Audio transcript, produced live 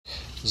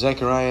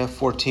Zechariah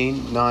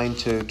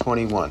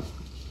 14:9-21.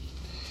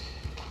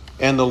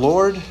 And the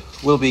Lord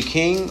will be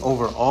king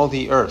over all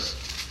the earth.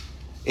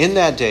 In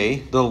that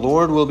day, the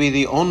Lord will be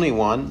the only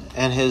one,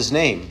 and his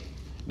name,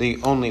 the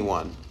only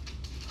one.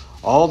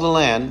 All the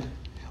land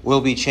will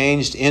be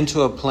changed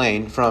into a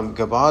plain from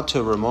Gabah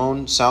to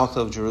Rimmon, south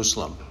of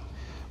Jerusalem.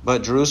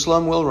 But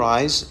Jerusalem will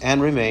rise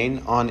and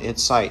remain on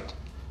its site,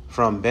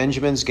 from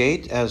Benjamin's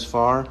gate as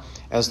far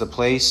as the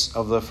place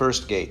of the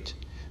first gate,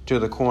 to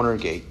the corner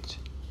gate,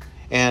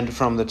 and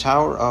from the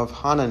tower of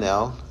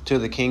Hananel to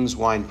the king's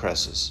wine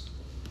presses.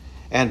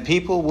 And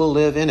people will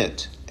live in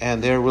it,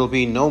 and there will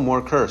be no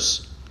more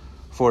curse,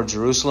 for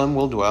Jerusalem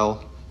will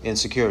dwell in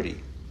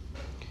security.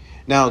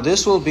 Now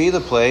this will be the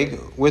plague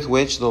with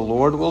which the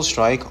Lord will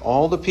strike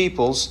all the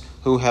peoples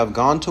who have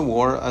gone to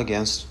war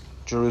against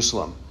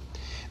Jerusalem.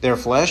 Their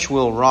flesh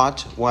will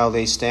rot while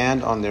they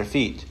stand on their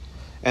feet,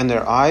 and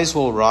their eyes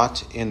will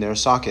rot in their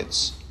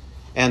sockets,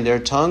 and their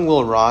tongue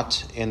will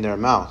rot in their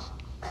mouth.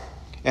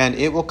 And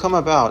it will come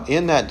about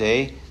in that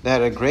day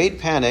that a great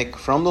panic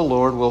from the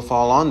Lord will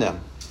fall on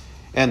them,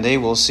 and they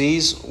will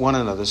seize one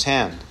another's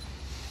hand,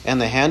 and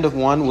the hand of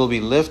one will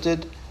be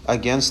lifted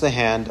against the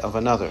hand of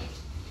another.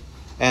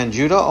 And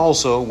Judah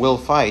also will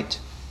fight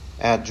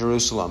at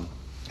Jerusalem,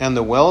 and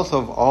the wealth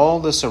of all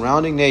the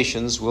surrounding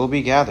nations will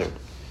be gathered,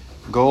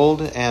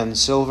 gold and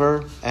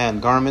silver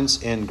and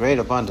garments in great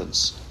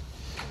abundance.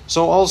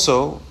 So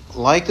also,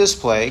 like this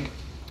plague,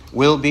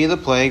 will be the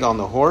plague on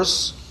the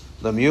horse,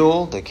 the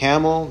mule, the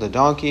camel, the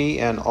donkey,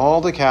 and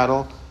all the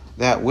cattle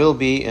that will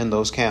be in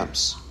those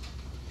camps.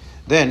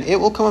 Then it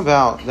will come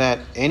about that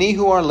any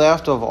who are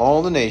left of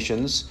all the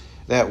nations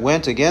that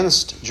went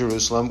against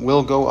Jerusalem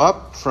will go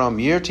up from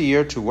year to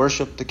year to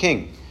worship the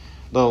King,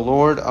 the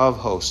Lord of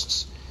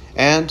hosts,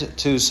 and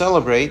to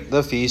celebrate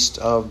the Feast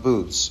of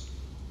Booths.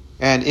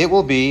 And it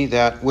will be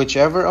that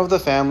whichever of the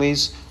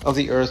families of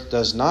the earth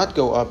does not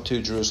go up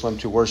to Jerusalem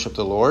to worship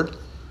the Lord,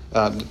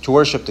 to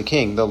worship the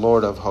King, the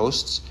Lord of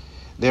hosts,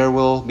 there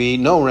will be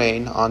no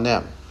rain on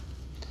them.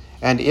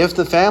 And if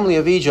the family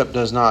of Egypt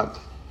does not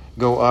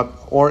go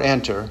up or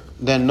enter,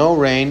 then no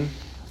rain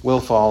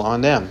will fall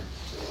on them.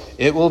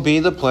 It will be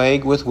the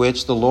plague with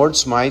which the Lord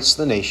smites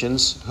the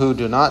nations who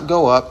do not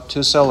go up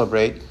to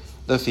celebrate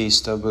the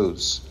Feast of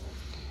Booths.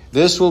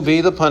 This will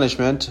be the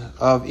punishment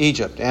of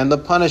Egypt, and the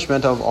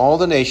punishment of all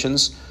the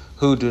nations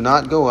who do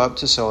not go up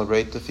to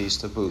celebrate the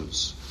Feast of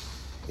Booths.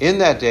 In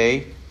that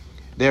day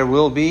there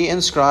will be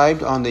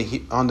inscribed on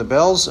the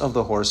bells of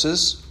the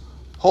horses,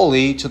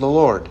 Holy to the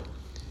Lord.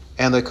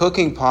 And the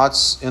cooking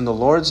pots in the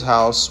Lord's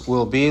house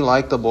will be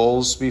like the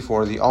bowls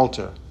before the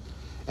altar.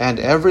 And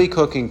every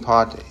cooking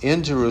pot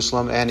in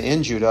Jerusalem and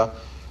in Judah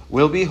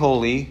will be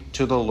holy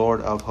to the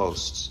Lord of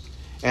hosts.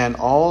 And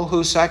all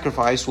who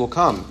sacrifice will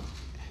come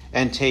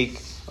and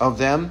take of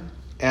them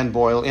and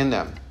boil in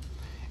them.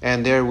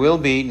 And there will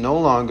be no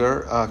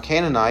longer a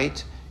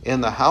Canaanite in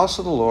the house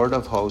of the Lord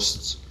of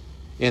hosts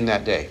in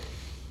that day.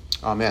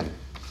 Amen.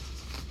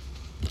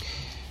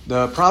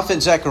 The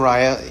prophet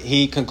Zechariah,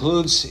 he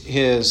concludes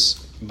his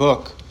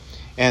book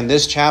and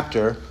this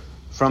chapter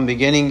from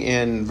beginning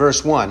in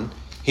verse 1.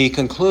 He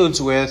concludes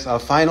with a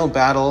final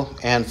battle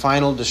and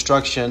final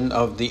destruction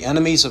of the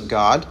enemies of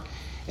God,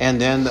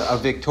 and then a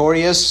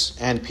victorious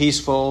and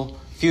peaceful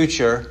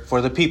future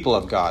for the people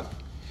of God.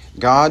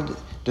 God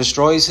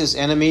destroys his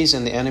enemies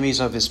and the enemies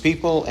of his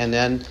people, and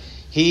then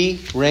he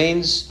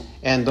reigns,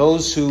 and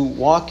those who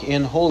walk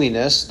in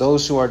holiness,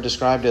 those who are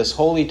described as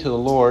holy to the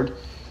Lord,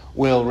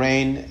 will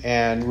reign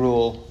and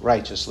rule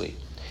righteously.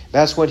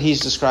 That's what he's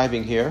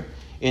describing here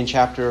in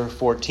chapter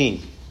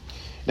 14.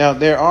 Now,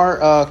 there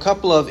are a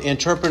couple of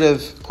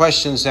interpretive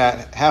questions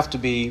that have to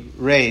be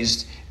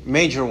raised,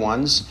 major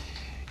ones,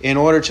 in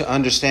order to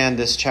understand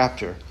this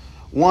chapter.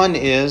 One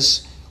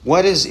is,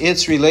 what is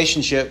its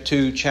relationship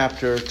to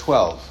chapter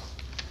 12?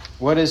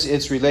 What is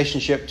its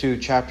relationship to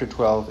chapter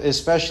 12,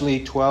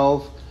 especially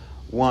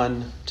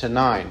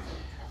 12:1-9,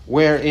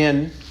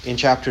 wherein, in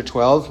chapter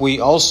 12, we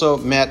also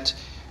met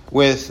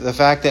with the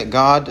fact that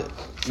God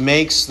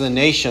makes the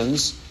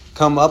nations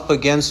come up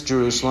against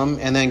Jerusalem,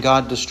 and then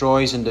God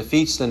destroys and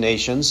defeats the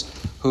nations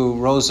who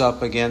rose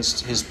up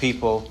against his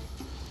people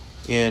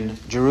in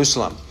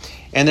Jerusalem.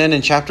 And then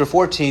in chapter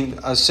 14,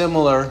 a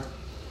similar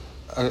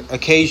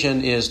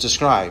occasion is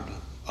described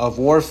of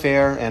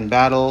warfare and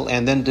battle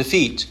and then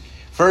defeat.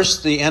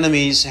 First, the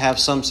enemies have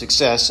some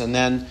success, and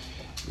then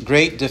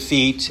great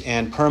defeat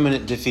and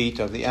permanent defeat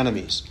of the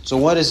enemies. So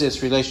what is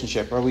its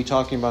relationship? Are we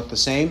talking about the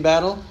same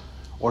battle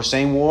or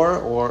same war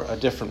or a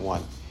different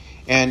one?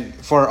 And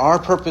for our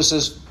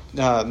purposes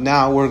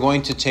now, we're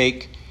going to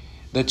take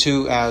the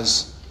two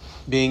as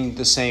being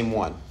the same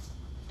one.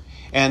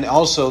 And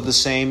also the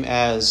same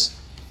as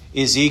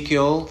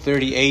Ezekiel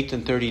 38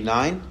 and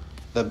 39,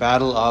 the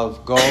battle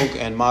of Gog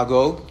and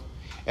Magog,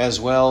 as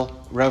well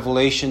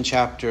Revelation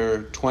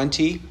chapter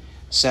 20,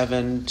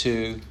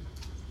 7-10.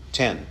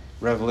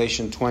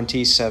 Revelation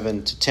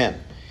 27-10.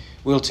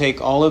 We'll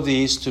take all of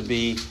these to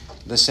be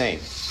the same,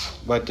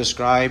 but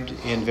described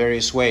in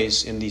various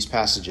ways in these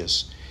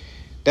passages.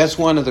 That's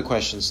one of the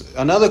questions.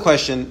 Another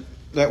question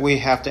that we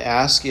have to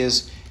ask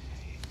is,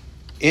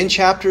 in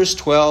chapters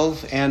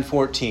 12 and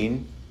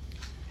 14,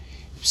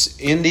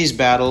 in these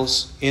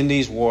battles, in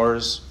these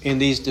wars, in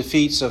these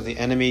defeats of the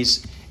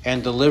enemies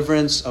and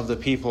deliverance of the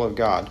people of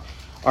God,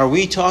 are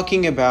we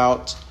talking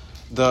about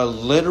the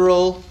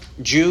literal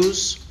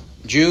Jews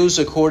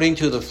according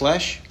to the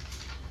flesh,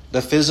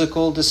 the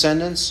physical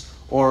descendants,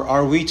 or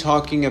are we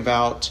talking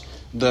about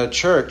the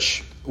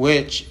church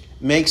which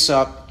makes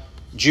up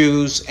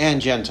Jews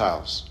and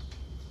Gentiles?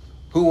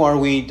 Who are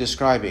we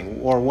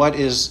describing, or what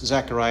is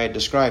Zechariah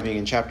describing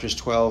in chapters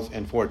 12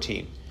 and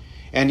 14?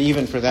 And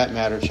even for that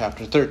matter,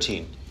 chapter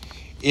 13.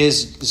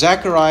 Is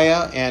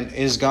Zechariah and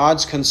is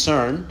God's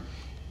concern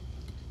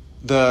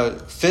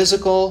the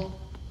physical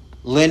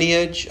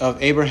lineage of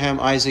Abraham,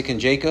 Isaac, and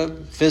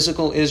Jacob,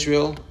 physical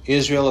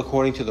Israel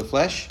according to the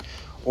flesh?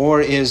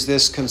 Or is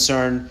this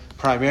concern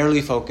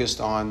primarily focused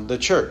on the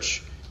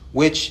church,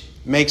 which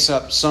makes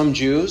up some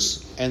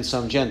Jews and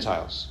some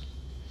Gentiles?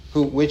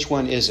 Which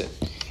one is it?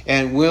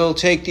 And we'll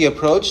take the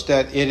approach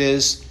that it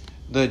is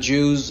the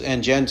Jews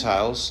and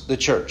Gentiles, the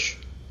church,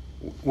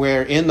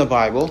 where in the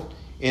Bible,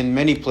 in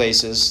many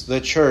places,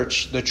 the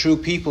church, the true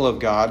people of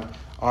God,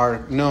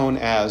 are known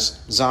as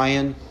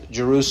Zion,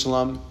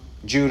 Jerusalem,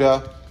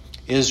 Judah,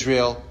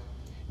 Israel.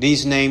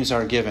 These names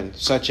are given,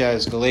 such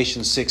as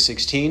Galatians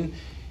 6:16,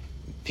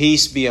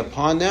 peace be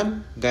upon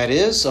them, that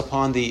is,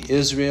 upon the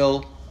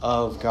Israel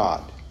of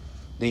God.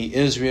 The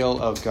Israel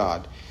of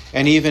God.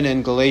 And even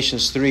in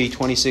Galatians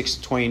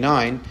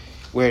 3:26-29,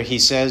 where he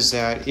says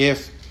that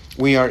if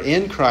we are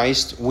in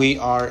Christ, we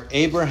are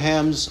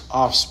Abraham's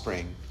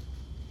offspring.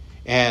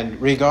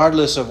 And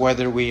regardless of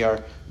whether we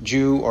are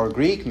Jew or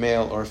Greek,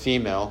 male or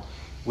female,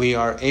 we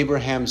are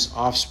Abraham's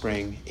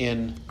offspring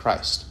in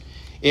Christ.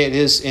 It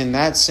is in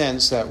that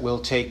sense that we'll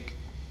take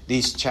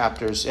these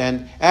chapters.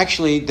 And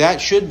actually, that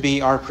should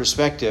be our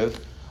perspective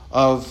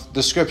of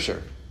the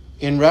Scripture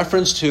in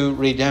reference to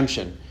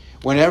redemption.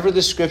 Whenever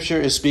the Scripture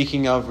is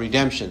speaking of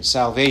redemption,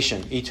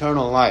 salvation,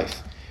 eternal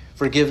life,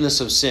 forgiveness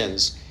of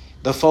sins,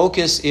 the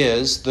focus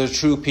is the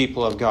true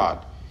people of God.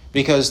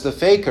 Because the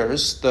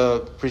fakers,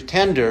 the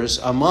pretenders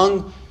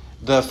among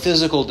the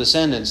physical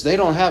descendants, they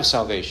don't have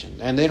salvation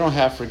and they don't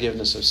have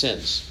forgiveness of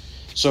sins.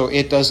 So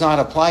it does not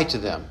apply to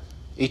them.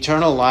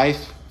 Eternal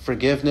life,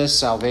 forgiveness,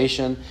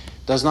 salvation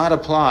does not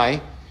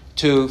apply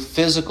to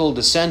physical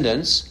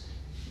descendants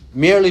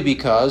merely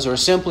because or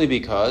simply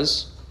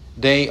because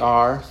they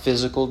are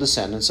physical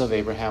descendants of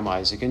Abraham,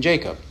 Isaac, and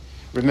Jacob.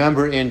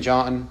 Remember in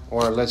John,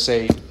 or let's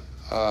say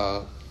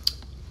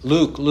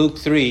Luke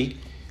 3,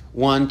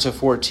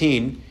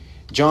 1-14,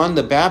 John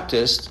the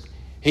Baptist,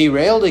 he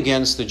railed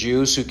against the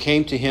Jews who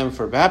came to him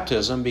for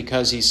baptism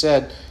because he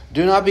said,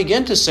 do not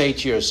begin to say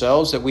to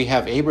yourselves that we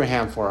have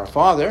Abraham for our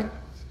father.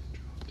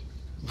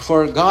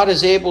 For God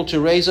is able to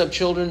raise up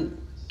children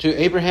to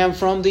Abraham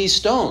from these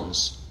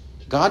stones.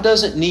 God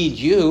doesn't need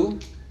you,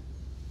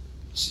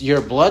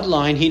 your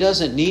bloodline. He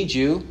doesn't need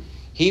you.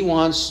 He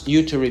wants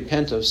you to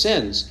repent of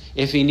sins.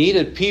 If he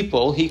needed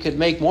people, he could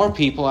make more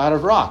people out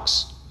of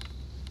rocks.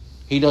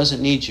 He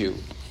doesn't need you.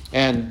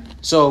 And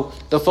so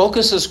the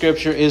focus of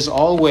Scripture is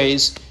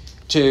always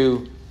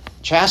to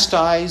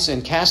chastise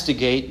and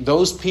castigate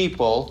those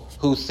people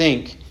who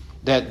think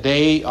that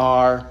they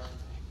are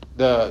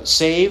the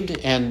saved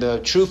and the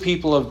true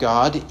people of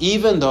God,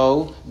 even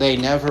though they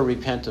never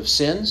repent of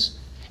sins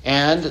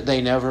and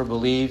they never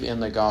believe in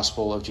the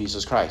gospel of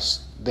Jesus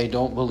Christ. They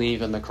don't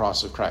believe in the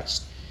cross of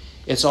Christ.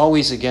 It's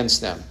always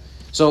against them.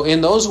 So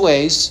in those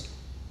ways,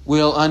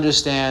 we'll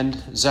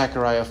understand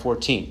Zechariah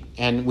 14.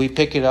 And we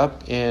pick it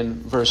up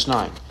in verse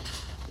 9.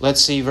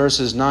 Let's see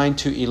verses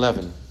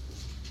 9-11.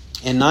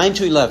 In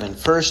 9-11,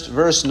 first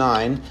verse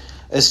 9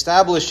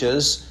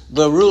 establishes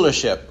the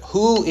rulership.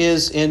 Who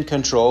is in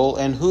control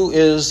and who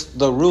is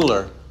the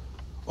ruler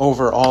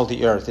over all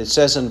the earth? It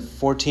says in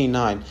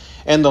 14:9,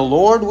 and the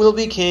Lord will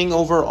be king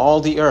over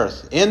all the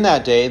earth. In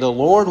that day, the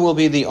Lord will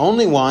be the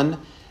only one,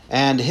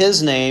 and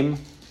his name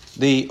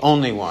the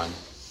only one.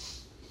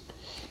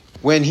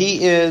 When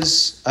he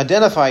is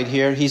identified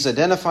here, he's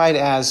identified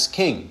as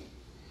king.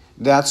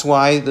 That's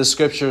why the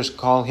scriptures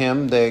call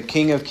him the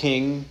King of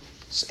Kings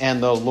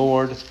and the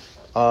Lord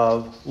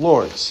of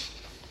Lords.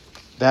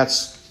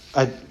 That's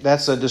a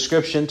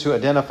description to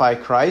identify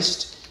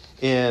Christ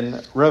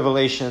in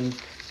Revelation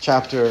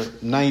chapter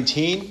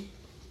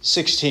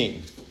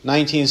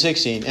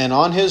 19:16. And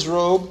on his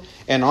robe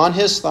and on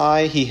his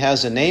thigh he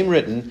has a name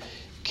written,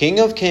 King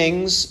of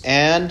Kings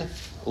and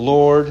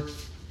Lord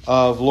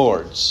of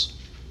Lords.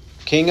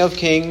 King of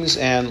Kings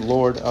and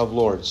Lord of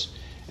Lords.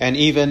 And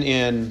even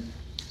in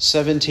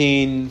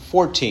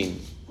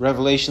 17:14,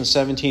 Revelation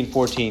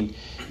 17:14,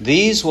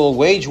 these will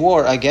wage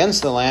war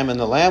against the Lamb, and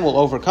the Lamb will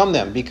overcome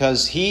them,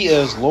 because he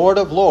is Lord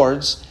of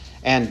Lords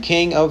and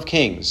King of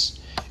Kings.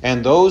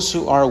 And those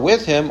who are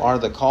with him are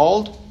the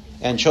called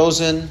and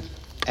chosen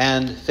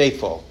and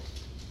faithful.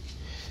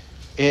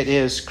 It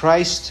is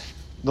Christ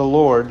the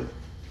Lord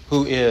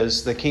who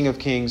is the King of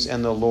Kings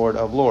and the Lord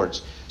of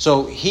Lords.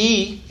 So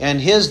he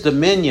and his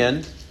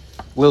dominion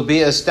will be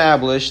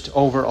established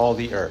over all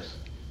the earth.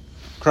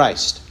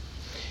 Christ.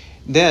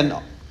 Then,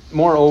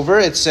 moreover,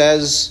 it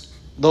says,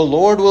 the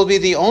Lord will be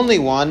the only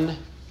one,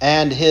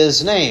 and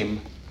his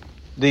name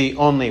the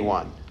only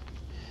one.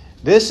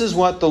 This is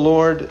what the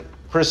Lord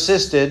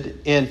persisted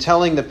in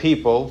telling the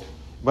people,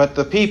 but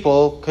the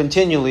people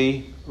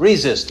continually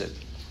resisted.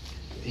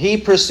 He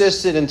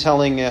persisted in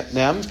telling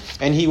them,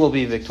 and he will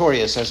be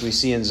victorious, as we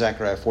see in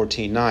Zechariah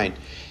 14:9.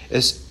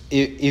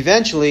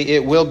 Eventually,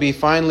 it will be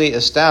finally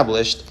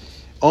established.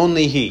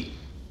 Only he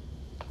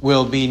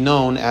will be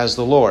known as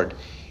the Lord.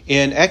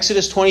 In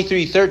Exodus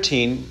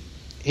 23:13,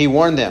 he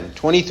warned them,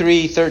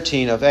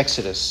 23:13 of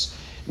Exodus.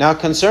 Now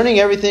concerning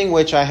everything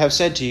which I have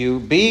said to you,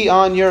 be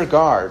on your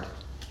guard,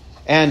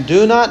 and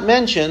do not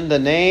mention the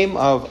name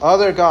of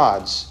other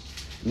gods,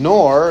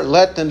 nor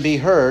let them be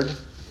heard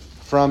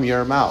from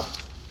your mouth.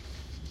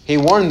 He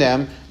warned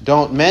them,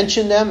 don't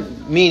mention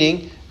them,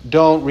 meaning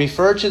don't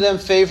refer to them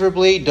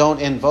favorably,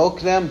 don't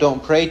invoke them,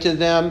 don't pray to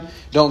them,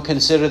 don't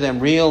consider them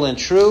real and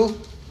true,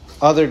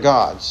 other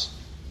gods.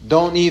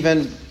 Don't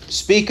even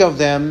speak of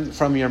them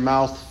from your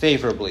mouth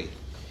favorably.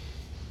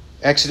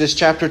 Exodus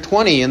chapter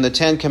 20, in the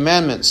Ten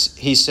Commandments,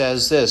 he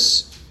says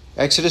this.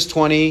 Exodus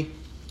 20,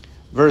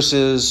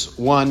 verses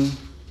 1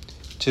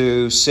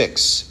 to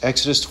 6.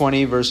 Exodus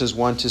 20, verses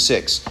 1 to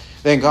 6.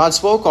 Then God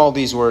spoke all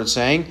these words,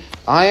 saying,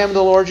 I am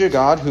the Lord your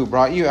God, who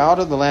brought you out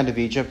of the land of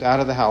Egypt, out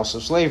of the house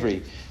of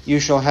slavery.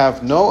 You shall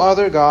have no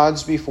other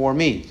gods before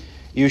me.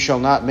 You shall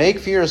not make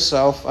for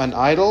yourself an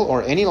idol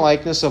or any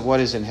likeness of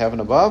what is in heaven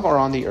above, or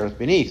on the earth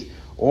beneath,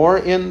 or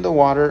in the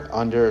water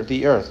under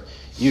the earth.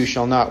 You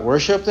shall not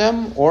worship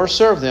them or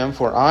serve them,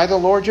 for I, the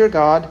Lord your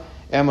God,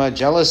 am a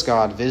jealous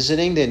God,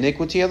 visiting the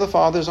iniquity of the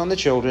fathers on the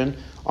children,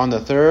 on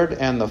the third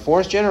and the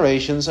fourth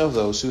generations of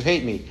those who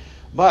hate me,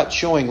 but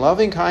showing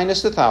loving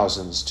kindness to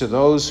thousands, to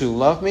those who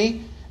love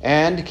me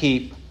and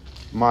keep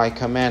my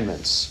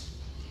commandments.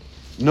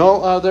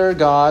 No other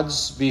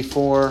gods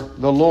before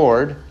the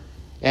Lord,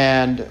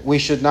 and we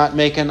should not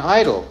make an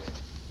idol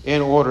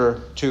in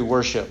order to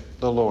worship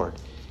the Lord.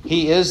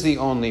 He is the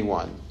only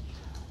one.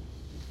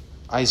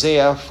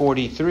 Isaiah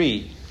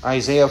 43,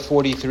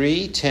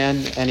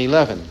 10 and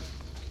 11.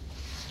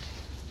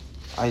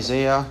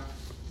 Isaiah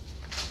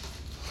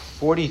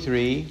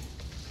 43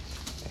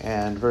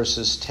 and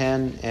verses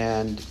 10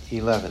 and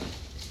 11.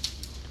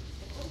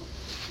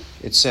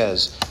 It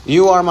says,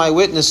 You are my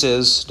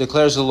witnesses,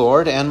 declares the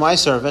Lord, and my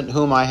servant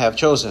whom I have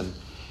chosen,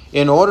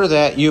 in order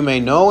that you may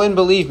know and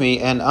believe me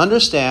and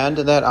understand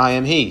that I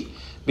am he.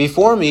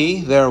 Before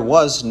me there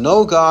was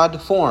no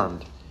God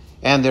formed,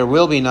 and there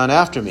will be none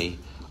after me.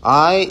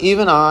 I,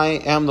 even I,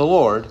 am the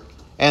Lord,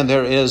 and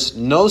there is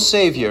no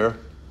Savior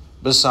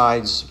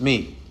besides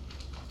me.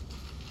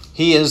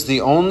 He is the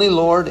only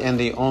Lord and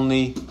the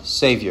only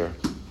Savior.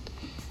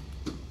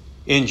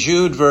 In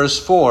Jude verse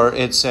 4,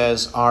 it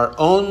says, Our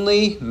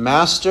only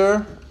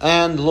Master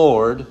and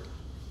Lord,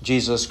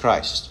 Jesus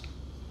Christ.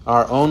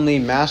 Our only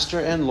Master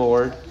and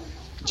Lord,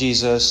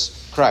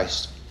 Jesus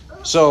Christ.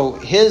 So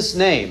his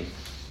name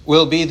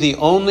will be the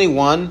only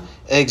one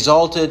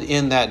exalted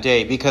in that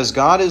day, because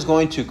God is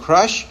going to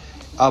crush,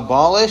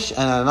 abolish, and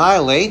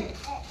annihilate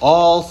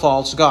all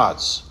false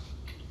gods.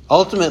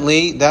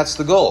 Ultimately, that's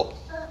the goal,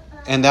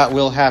 and that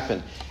will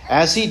happen.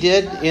 As he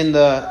did in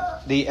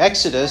the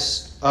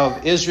Exodus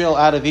of Israel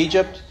out of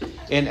Egypt,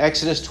 in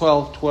Exodus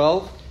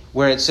 12:12,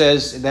 where it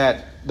says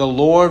that the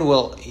Lord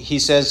will, he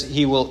says,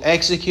 he will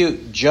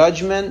execute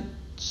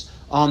judgments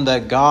on the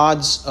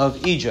gods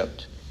of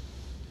Egypt.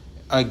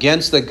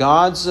 Against the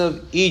gods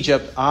of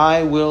Egypt,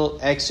 I will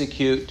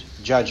execute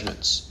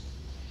judgments.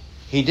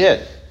 He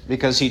did,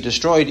 because he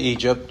destroyed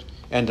Egypt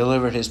and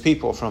delivered his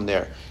people from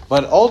there.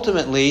 But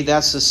ultimately,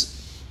 that's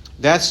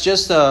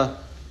just a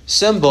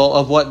symbol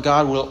of what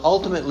God will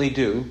ultimately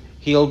do.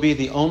 He'll be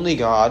the only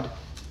God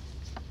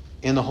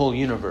in the whole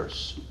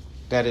universe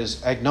that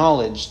is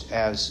acknowledged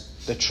as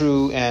the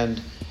true and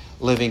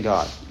living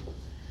God.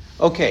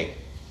 Okay,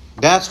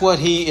 that's what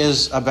he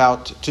is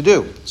about to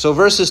do. So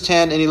verses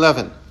 10 and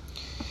 11.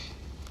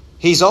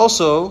 He's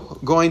also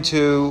going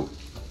to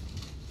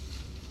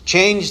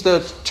change the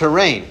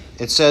terrain.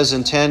 It says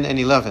in 10 and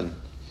 11,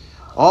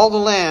 all the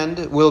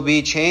land will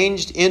be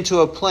changed into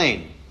a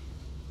plain,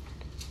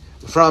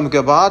 from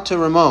Gabah to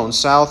Rimmon,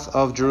 south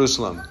of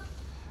Jerusalem.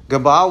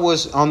 Gabah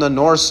was on the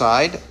north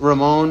side,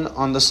 Rimmon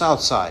on the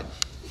south side,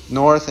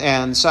 north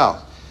and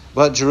south.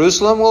 But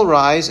Jerusalem will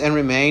rise and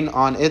remain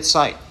on its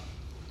site.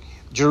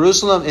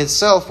 Jerusalem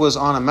itself was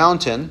on a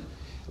mountain,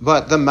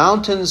 but the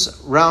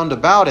mountains round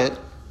about it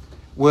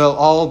will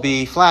all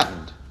be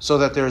flattened, so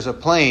that there's a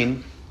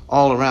plain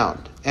all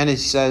around. And it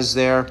says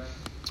there,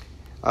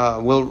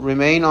 will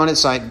remain on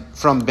its site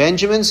from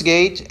Benjamin's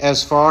gate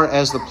as far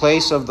as the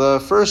place of the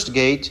first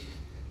gate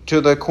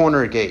to the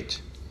corner gate.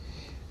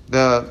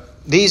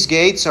 These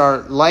gates are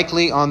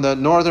likely on the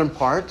northern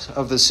part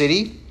of the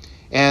city,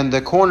 and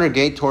the corner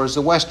gate towards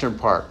the western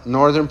part,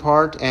 northern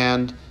part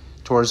and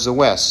towards the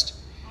west.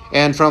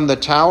 And from the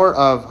tower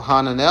of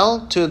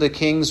Hananel to the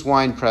king's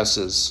wine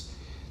presses.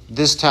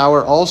 This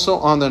tower also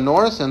on the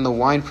north, and the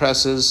wine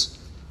presses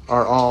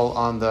are all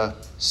on the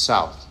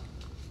south.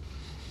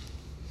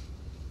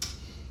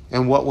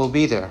 And what will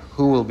be there?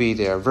 Who will be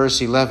there? Verse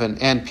 11,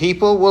 and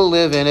people will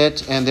live in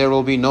it, and there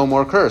will be no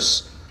more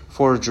curse,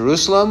 for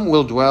Jerusalem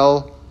will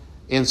dwell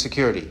in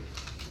security.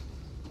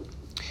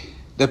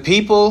 The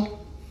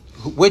people,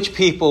 which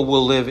people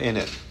will live in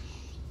it?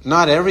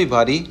 Not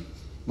everybody,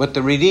 but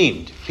the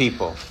redeemed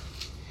people.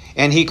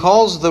 And he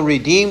calls the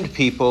redeemed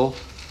people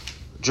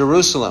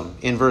Jerusalem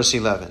in verse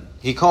 11.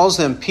 He calls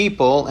them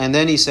people, and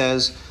then he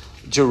says,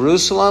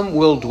 Jerusalem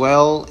will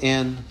dwell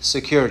in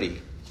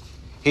security.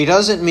 He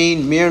doesn't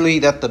mean merely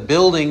that the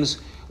buildings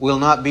will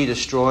not be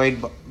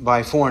destroyed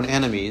by foreign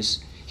enemies.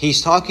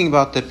 He's talking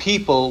about the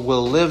people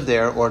will live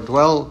there or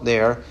dwell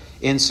there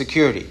in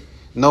security.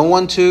 No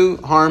one to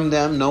harm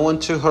them, no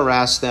one to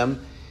harass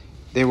them.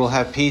 They will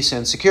have peace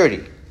and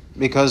security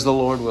because the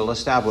Lord will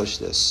establish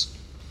this.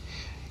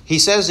 He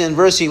says in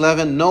verse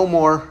 11, no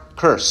more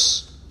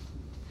curse.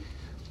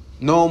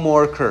 No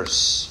more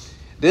curse.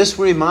 This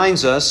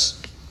reminds us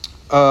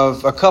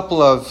of a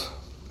couple of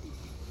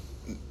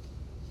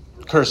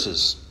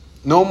curses.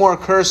 No more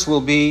curse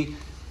will be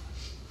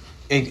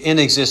in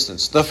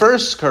existence. The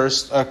first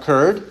curse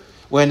occurred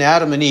when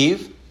Adam and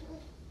Eve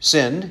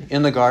sinned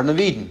in the Garden of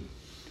Eden.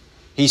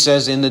 He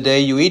says, in the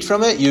day you eat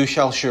from it, you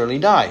shall surely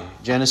die.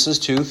 Genesis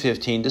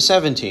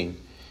 2:15-17.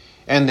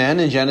 And then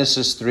in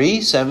Genesis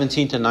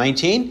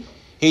 3:17-19,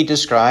 he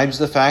describes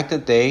the fact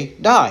that they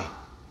die.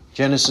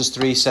 Genesis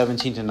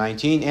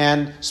 3:17-19.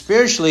 And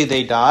spiritually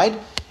they died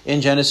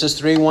in Genesis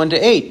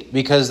 3:1-8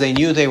 because they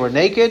knew they were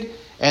naked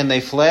and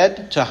they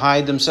fled to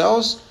hide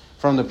themselves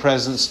from the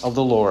presence of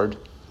the Lord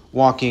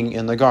walking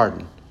in the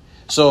garden.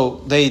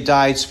 So they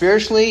died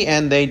spiritually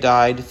and they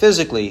died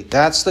physically.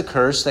 That's the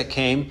curse that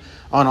came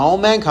on all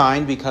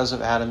mankind because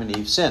of Adam and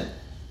Eve's sin,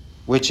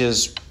 which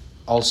is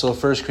also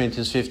 1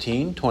 Corinthians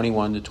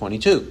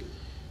 15:21-22.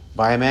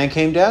 By a man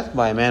came death,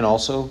 by a man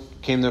also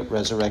came the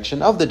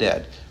resurrection of the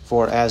dead.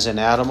 For as in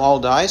Adam all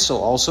die, so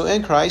also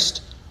in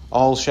Christ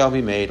all shall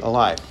be made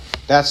alive.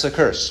 That's the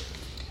curse.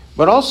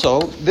 But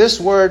also,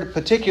 this word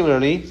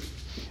particularly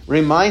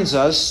reminds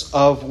us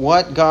of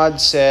what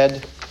God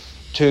said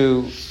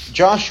to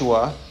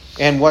Joshua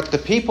and what the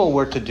people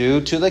were to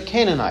do to the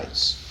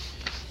Canaanites.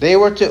 They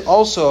were to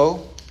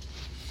also,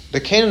 the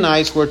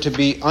Canaanites were to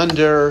be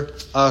under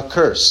a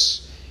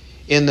curse.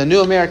 In the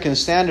New American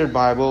Standard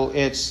Bible,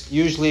 it's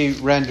usually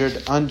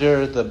rendered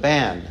under the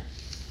ban.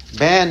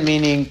 Ban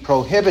meaning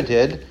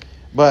prohibited,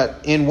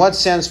 but in what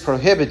sense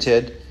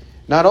prohibited?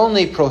 Not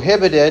only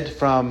prohibited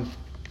from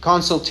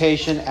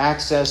consultation,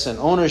 access, and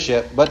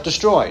ownership, but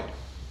destroyed.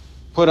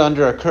 Put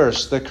under a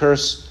curse, the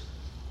curse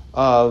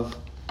of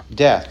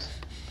death.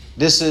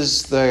 This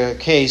is the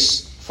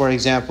case, for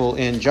example,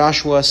 in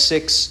Joshua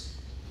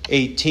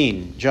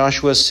 6:18.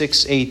 Joshua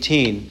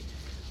 6:18,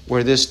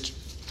 where this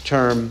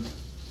term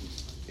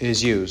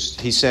is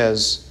used. He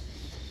says,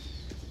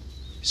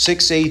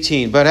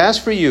 6:18, but as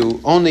for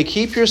you, only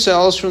keep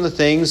yourselves from the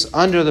things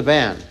under the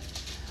ban,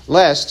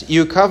 lest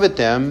you covet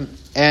them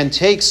and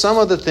take some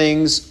of the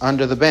things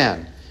under the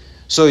ban.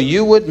 So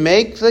you would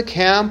make the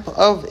camp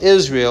of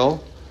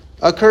Israel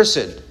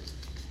accursed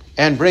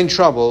and bring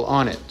trouble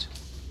on it.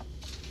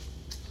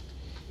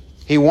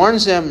 He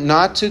warns them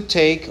not to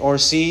take or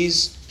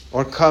seize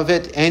or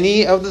covet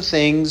any of the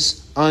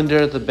things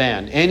under the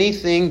ban,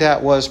 anything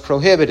that was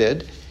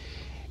prohibited.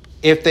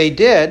 If they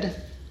did,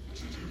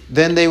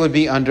 then they would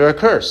be under a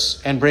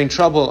curse and bring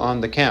trouble on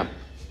the camp,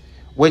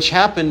 which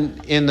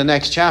happened in the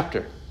next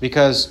chapter,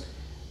 because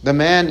the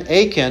man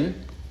Achan,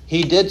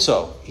 he did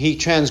so. He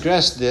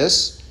transgressed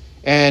this,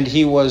 and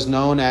he was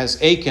known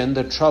as Achan,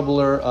 the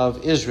troubler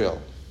of Israel.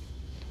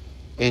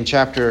 In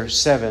chapter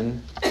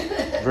 7,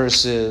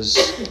 verses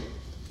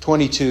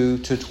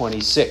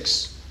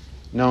 22-26,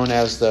 known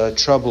as the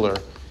troubler,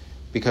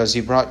 because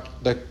he brought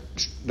the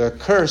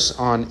curse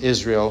on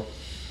Israel.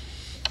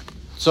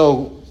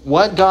 So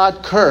what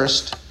God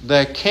cursed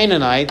the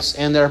Canaanites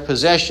and their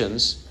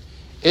possessions,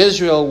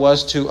 Israel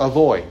was to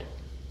avoid.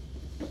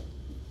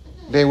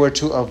 They were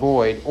to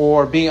avoid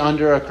or be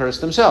under a curse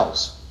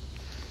themselves.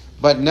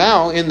 But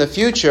now, in the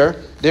future,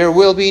 there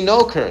will be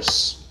no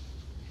curse.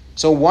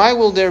 So why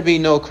will there be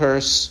no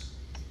curse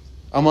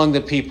among the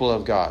people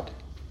of God?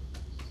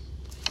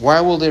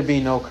 Why will there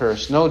be no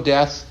curse, no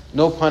death,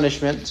 no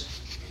punishment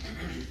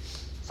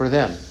for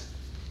them?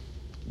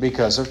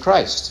 Because of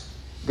Christ.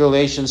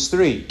 Galatians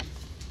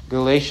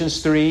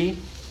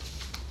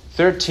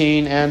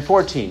 3:13 and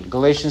 14.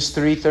 Galatians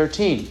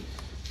 3:13.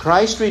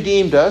 Christ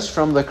redeemed us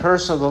from the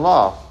curse of the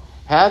law,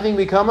 having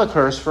become a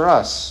curse for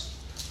us.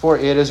 For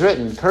it is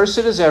written, cursed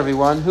is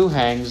everyone who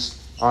hangs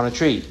on a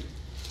tree,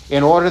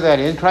 in order that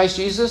in Christ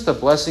Jesus the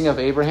blessing of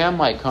Abraham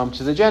might come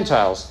to the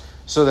Gentiles,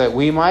 so that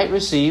we might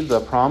receive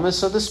the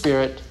promise of the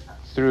Spirit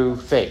through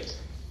faith.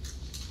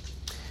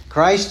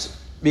 Christ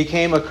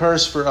became a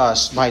curse for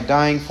us by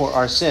dying for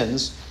our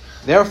sins.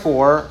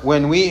 Therefore,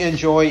 when we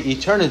enjoy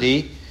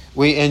eternity,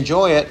 we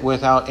enjoy it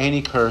without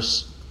any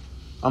curse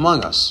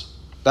among us.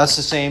 That's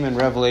the same in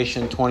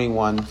Revelation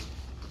 21,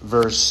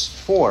 verse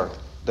 4.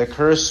 The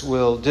curse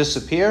will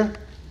disappear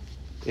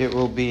it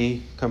will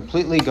be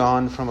completely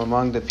gone from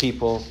among the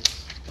people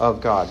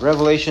of God.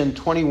 Revelation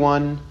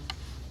 21,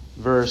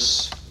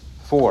 verse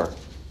 4.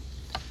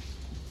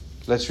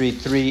 Let's read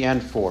 3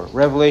 and 4.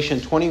 Revelation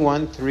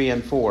 21, 3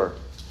 and 4.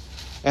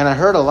 And I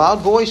heard a loud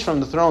voice from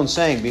the throne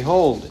saying,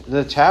 Behold,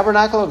 the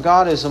tabernacle of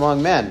God is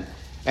among men,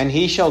 and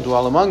he shall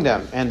dwell among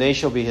them, and they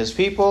shall be his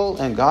people,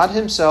 and God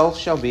himself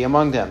shall be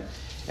among them.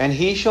 And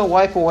he shall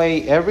wipe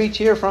away every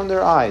tear from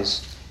their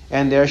eyes,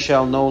 and there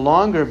shall no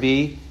longer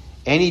be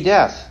any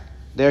death.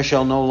 There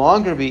shall no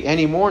longer be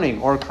any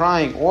mourning, or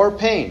crying, or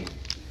pain.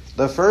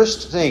 The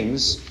first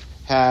things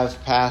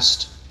have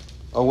passed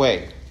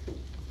away.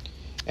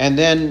 And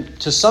then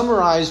to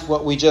summarize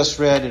what we just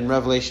read in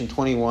Revelation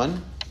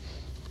 21,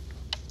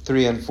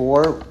 3 and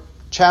 4,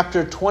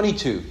 chapter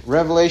 22,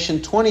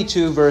 Revelation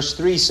 22, verse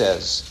 3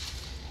 says,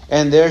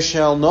 And there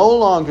shall no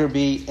longer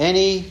be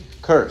any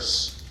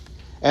curse,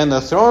 and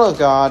the throne of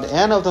God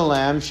and of the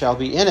Lamb shall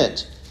be in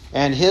it,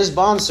 and his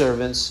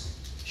bondservants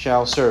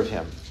shall serve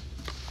him.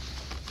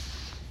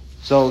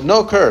 So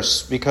no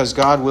curse, because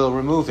God will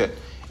remove it,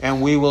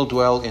 and we will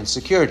dwell in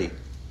security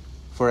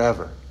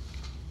forever.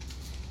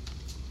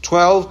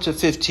 12 to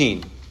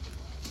 15.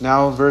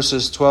 Now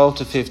verses 12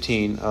 to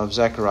 15 of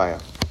Zechariah.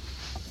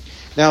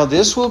 Now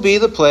this will be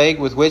the plague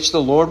with which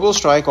the Lord will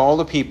strike all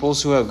the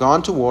peoples who have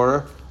gone to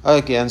war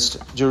against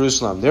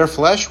Jerusalem. Their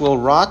flesh will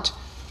rot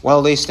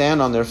while they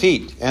stand on their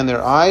feet, and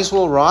their eyes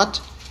will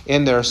rot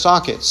in their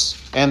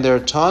sockets, and their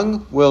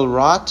tongue will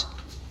rot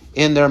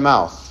in their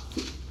mouth.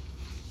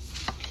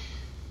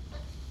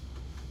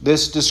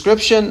 This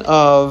description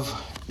of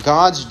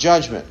God's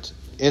judgment,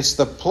 it's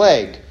the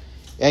plague.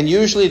 And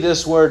usually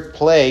this word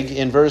plague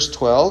in verse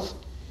 12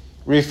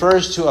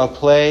 refers to a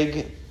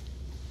plague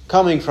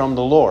coming from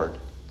the Lord.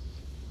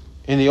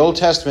 In the Old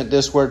Testament,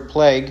 this word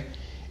plague,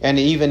 and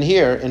even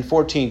here in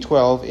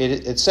 14:12,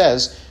 it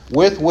says,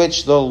 with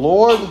which the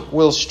Lord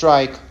will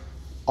strike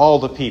all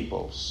the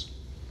peoples.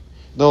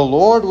 The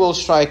Lord will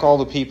strike all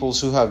the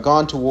peoples who have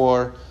gone to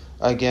war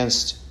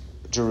against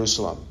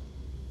Jerusalem.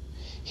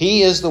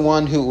 He is the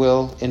one who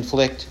will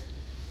inflict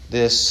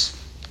this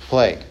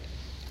plague.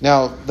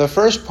 Now, the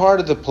first part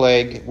of the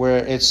plague,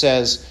 where it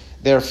says,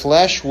 their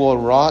flesh will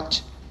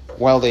rot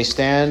while they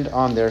stand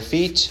on their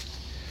feet,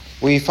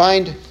 we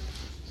find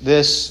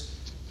this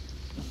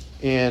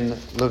in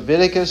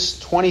Leviticus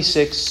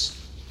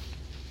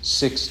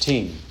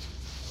 26:16.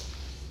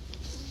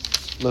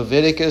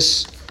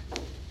 Leviticus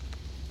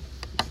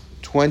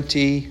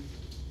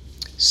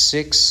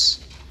 26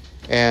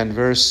 and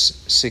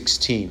verse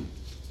 16.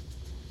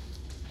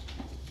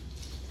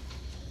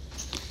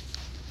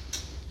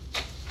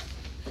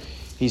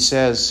 He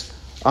says,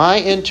 I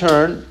in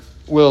turn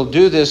will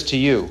do this to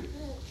you.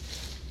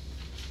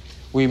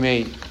 We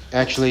may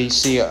actually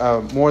see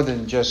more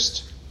than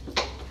just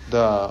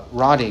the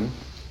rotting,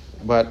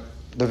 but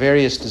the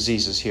various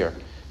diseases here.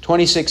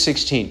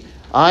 26:16.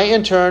 I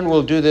in turn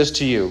will do this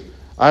to you.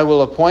 I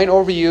will appoint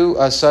over you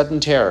a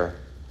sudden terror,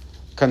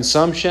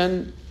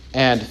 consumption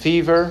and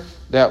fever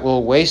that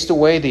will waste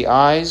away the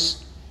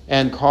eyes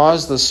and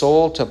cause the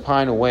soul to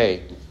pine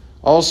away.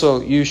 Also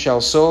you shall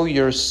sow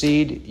your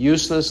seed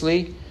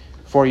uselessly,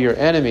 for your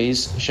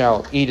enemies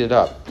shall eat it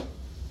up.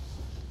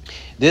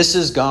 This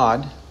is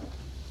God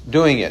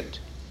doing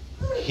it.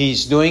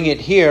 He's doing it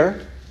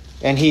here,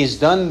 and he's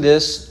done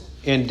this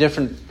in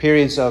different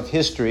periods of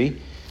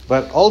history,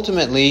 but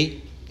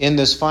ultimately, in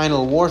this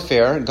final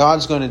warfare,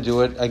 God's going to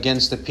do it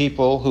against the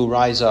people who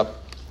rise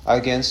up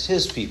against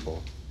his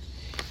people.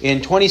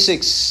 In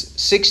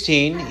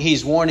 26:16,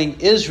 he's warning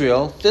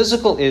Israel,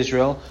 physical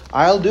Israel,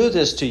 I'll do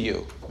this to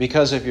you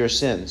because of your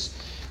sins.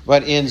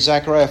 But in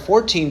Zechariah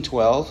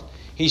 14:12,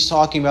 he's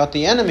talking about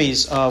the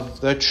enemies of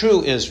the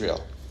true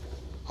Israel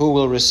who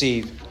will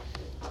receive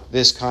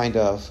this kind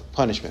of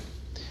punishment.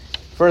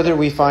 Further,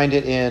 we find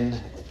it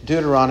in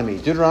Deuteronomy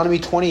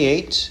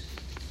 28,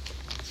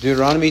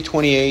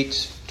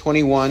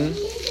 21,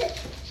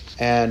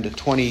 and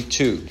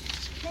 22.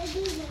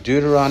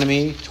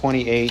 Deuteronomy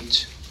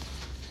 28,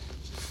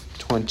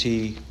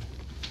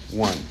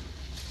 21.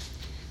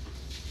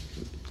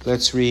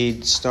 Let's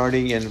read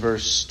starting in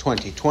verse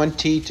 20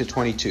 to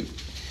 22.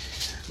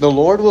 The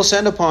Lord will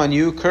send upon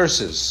you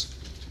curses,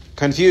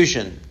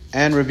 confusion,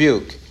 and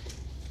rebuke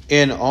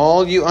in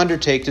all you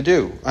undertake to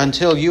do,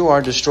 until you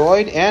are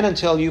destroyed and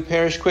until you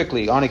perish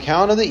quickly on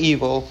account of the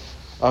evil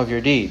of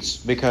your deeds,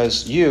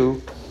 because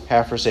you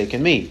have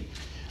forsaken me.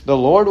 The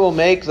Lord will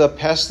make the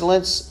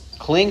pestilence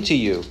cling to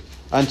you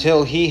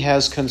until he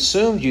has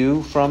consumed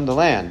you from the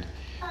land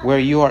where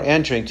you are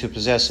entering to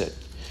possess it.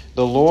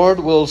 The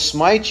Lord will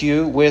smite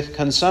you with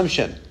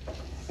consumption,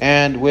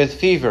 and with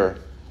fever,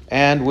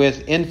 and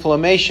with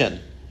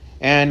inflammation,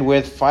 and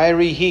with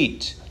fiery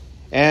heat,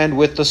 and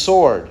with the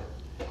sword,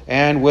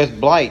 and with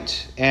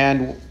blight,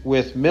 and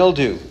with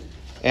mildew,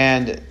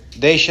 and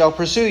they shall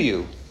pursue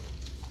you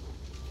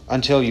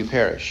until you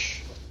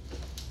perish.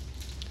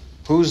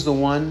 Who's the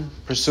one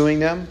pursuing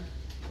them?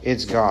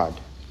 It's God.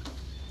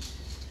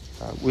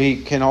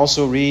 We can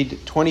also read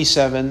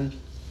 27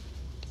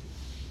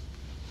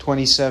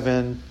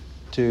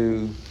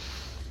 to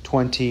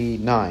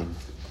 29.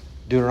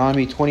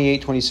 Deuteronomy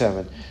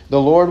 28:27.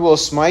 The Lord will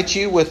smite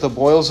you with the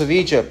boils of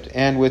Egypt,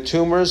 and with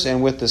tumors,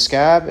 and with the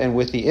scab, and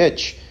with the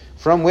itch,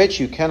 from which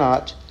you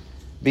cannot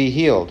be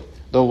healed.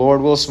 The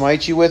Lord will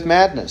smite you with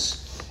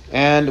madness,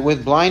 and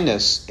with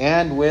blindness,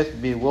 and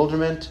with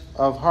bewilderment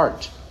of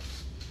heart.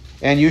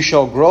 And you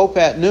shall grope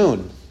at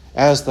noon,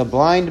 as the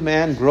blind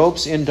man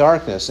gropes in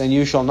darkness, and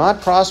you shall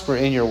not prosper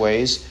in your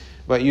ways,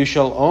 but you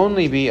shall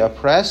only be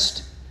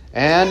oppressed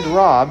and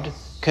robbed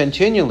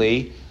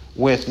continually,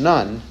 with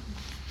none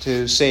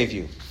to save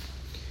you.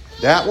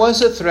 That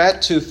was a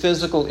threat to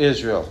physical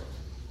Israel,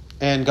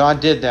 and God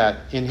did that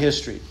in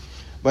history.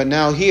 But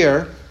now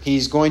here,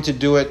 he's going to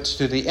do it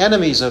to the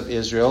enemies of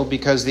Israel,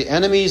 because the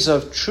enemies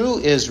of true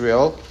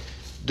Israel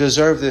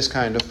deserve this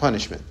kind of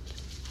punishment.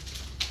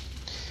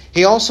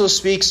 He also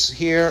speaks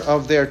here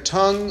of their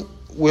tongue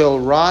will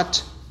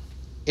rot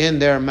in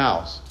their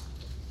mouth.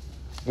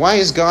 Why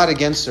is God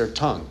against their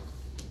tongue?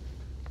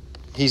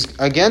 He's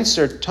against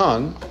their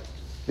tongue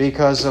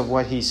because of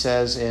what he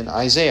says in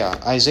Isaiah.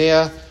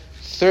 Isaiah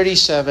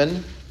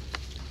 37,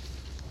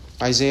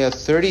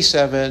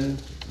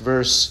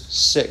 verse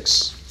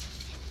 6.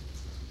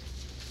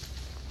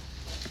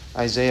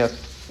 Isaiah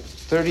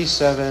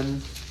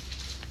 37,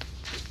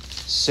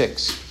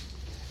 6.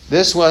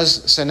 This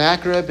was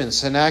Sennacherib and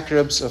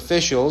Sennacherib's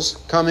officials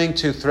coming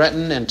to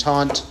threaten and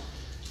taunt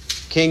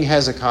King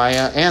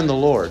Hezekiah and the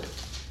Lord.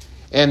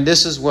 And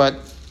this is what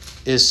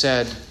is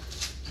said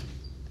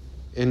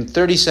in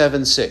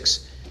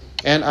 37:6.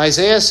 And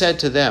Isaiah said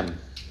to them,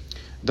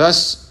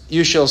 Thus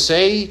you shall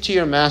say to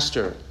your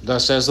master,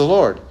 Thus says the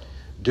Lord,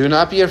 Do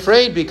not be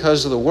afraid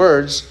because of the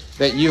words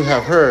that you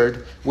have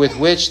heard, with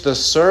which the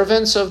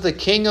servants of the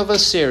king of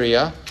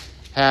Assyria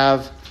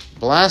have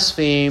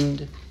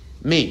blasphemed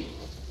me.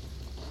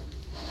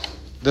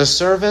 The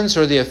servants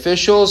or the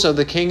officials of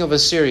the king of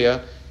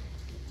Assyria,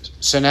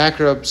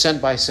 Sennacherib,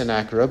 sent by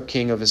Sennacherib,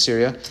 king of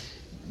Assyria,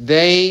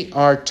 they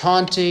are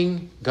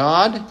taunting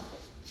God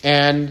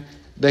and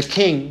the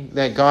king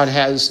that God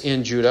has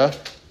in Judah,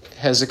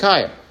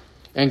 Hezekiah.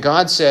 And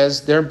God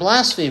says, they're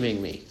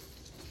blaspheming me.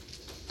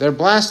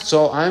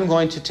 So I'm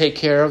going to take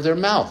care of their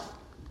mouth,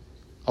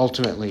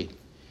 ultimately.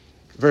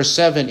 Verse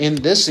 7, in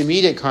this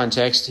immediate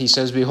context, he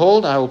says,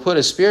 Behold, I will put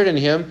a spirit in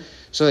him,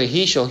 so that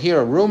he shall hear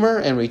a rumor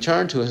and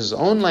return to his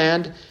own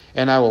land,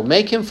 and I will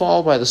make him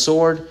fall by the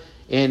sword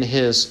in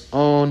his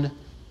own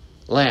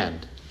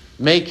land.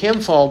 Make him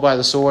fall by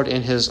the sword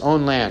in his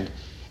own land.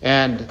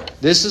 And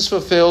this is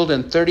fulfilled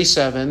in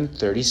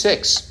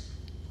 37:36.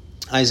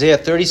 Isaiah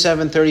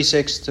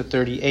 37:36 to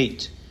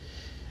 38.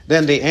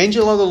 Then the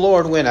angel of the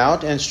Lord went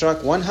out and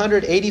struck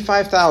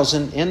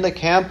 185,000 in the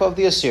camp of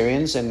the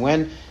Assyrians, and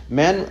when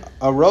men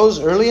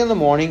arose early in the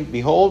morning,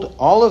 behold,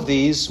 all of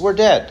these were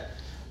dead.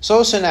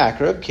 So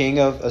Sennacherib, king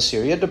of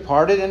Assyria,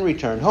 departed and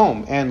returned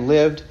home, and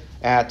lived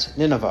at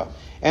Nineveh.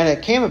 And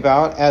it came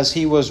about, as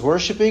he was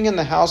worshipping in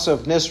the house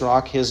of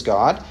Nisroch his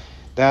god,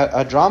 that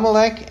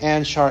Adramelech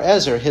and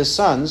Sharezer his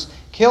sons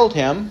killed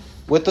him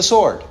with the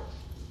sword.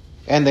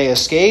 And they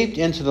escaped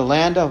into the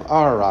land of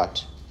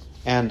Ararat.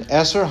 And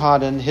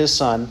Esarhaddon his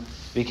son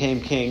became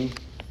king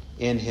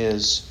in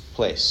his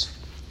place.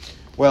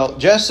 Well,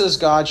 just as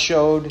God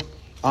showed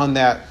on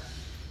that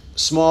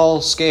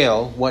small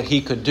scale what he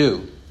could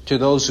do to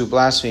those who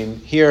blaspheme,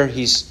 here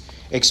he's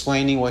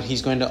explaining what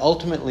he's going to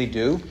ultimately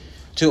do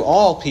to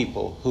all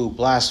people who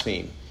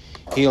blaspheme.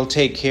 He'll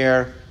take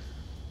care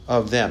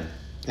of them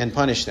and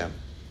punish them.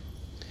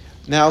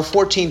 Now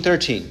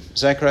 14:13,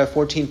 Zechariah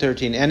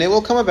 14:13. And it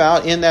will come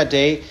about in that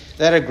day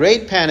that a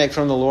great panic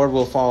from the Lord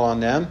will fall on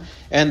them,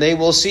 and they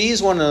will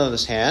seize one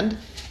another's hand,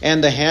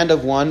 and the hand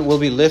of one will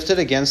be lifted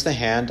against the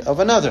hand of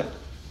another.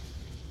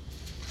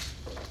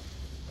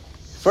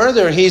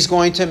 Further, he's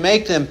going to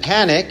make them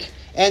panic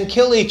and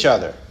kill each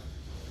other,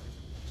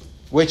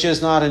 which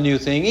is not a new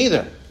thing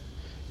either.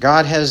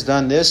 God has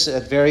done this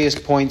at various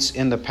points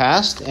in the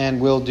past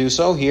and will do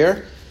so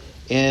here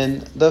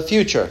in the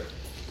future.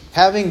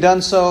 Having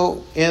done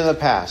so in the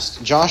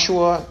past, Judges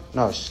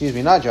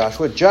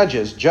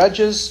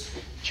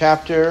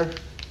chapter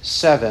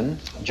 7,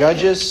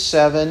 Judges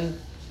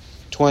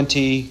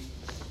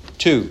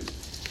 7:22.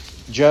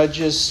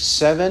 Judges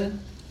 7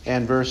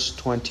 and verse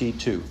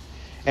 22.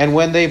 And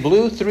when they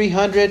blew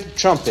 300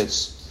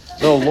 trumpets,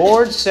 the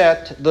Lord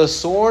set the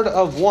sword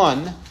of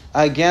one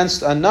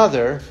against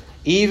another,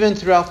 even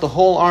throughout the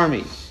whole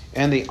army.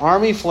 And the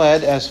army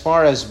fled as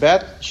far as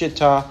Beth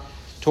Shittah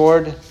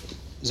toward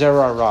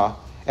Zerarah,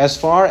 as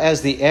far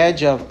as the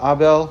edge of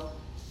Abel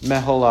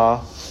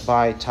Meholah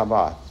by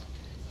Tabath.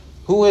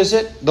 Who is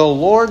it? The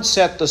Lord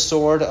set the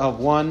sword of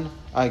one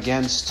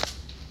against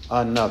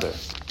another.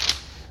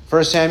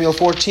 1 Samuel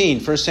 14:20.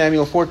 1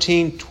 Samuel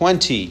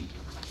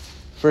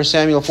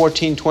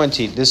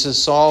 14:20. This is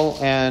Saul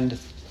and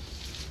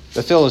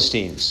the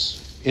Philistines.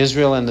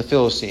 Israel and the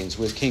Philistines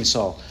with King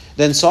Saul.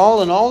 Then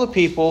Saul and all the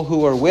people who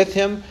were with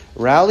him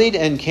rallied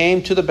and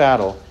came to the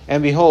battle.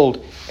 And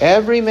behold,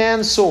 every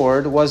man's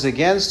sword was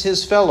against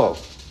his fellow.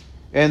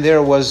 And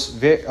there was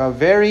a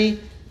very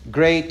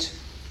great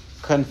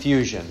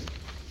confusion.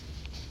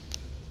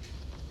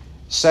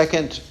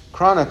 Second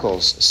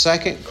Chronicles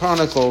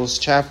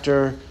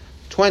chapter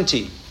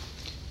 20.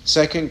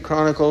 2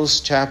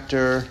 Chronicles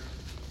chapter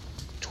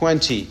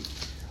 20.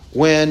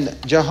 When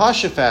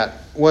Jehoshaphat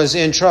was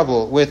in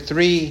trouble with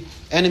 3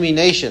 enemy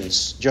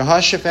nations,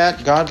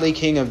 Jehoshaphat, godly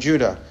king of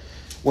Judah,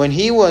 when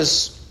he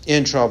was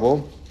in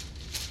trouble,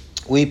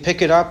 we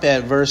pick it up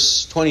at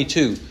verse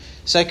 22.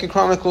 2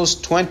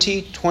 Chronicles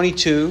 20,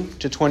 22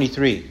 to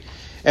 23.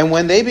 And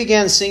when they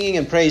began singing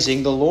and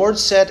praising, the Lord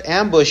set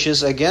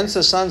ambushes against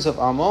the sons of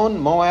Ammon,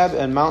 Moab,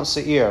 and Mount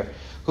Seir,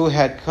 who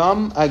had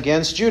come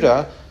against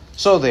Judah,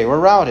 so they were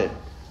routed.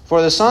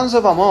 For the sons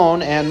of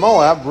Ammon and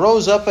Moab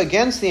rose up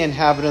against the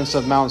inhabitants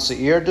of Mount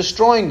Seir,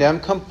 destroying them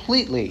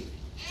completely.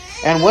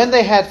 And when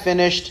they had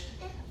finished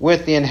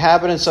with the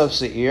inhabitants of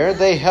Seir,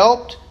 they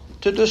helped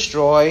to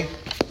destroy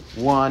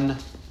one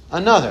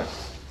another.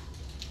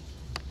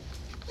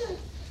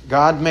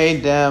 God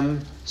made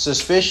them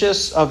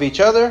suspicious of each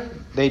other.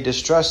 They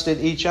distrusted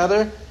each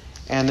other,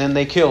 and then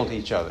they killed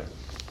each other.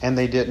 And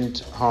they didn't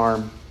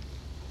harm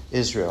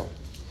Israel.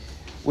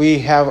 We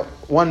have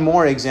one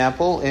more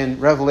example in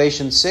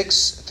Revelation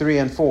 6, 3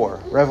 and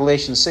 4.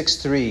 Revelation 6,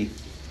 3.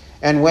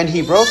 And when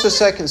he broke the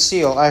second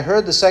seal, I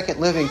heard the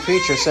second living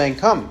creature saying,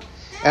 Come.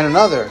 And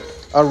another,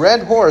 a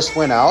red horse,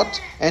 went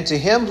out, and to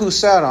him who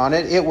sat on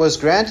it, it was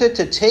granted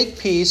to take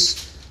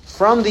peace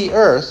from the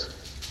earth,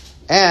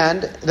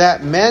 and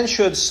that men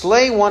should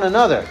slay one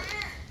another.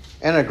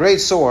 And a great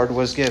sword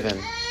was given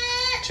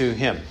to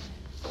him.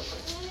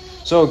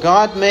 So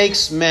God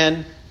makes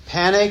men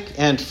panic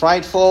and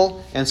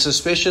frightful and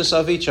suspicious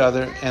of each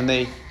other, and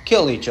they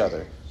kill each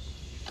other.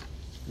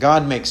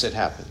 God makes it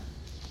happen.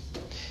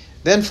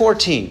 Then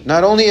 14.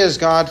 Not only is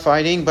God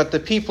fighting, but the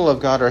people of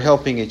God are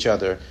helping each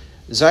other.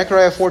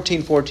 Zechariah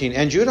 14:14.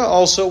 And Judah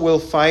also will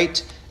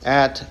fight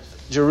at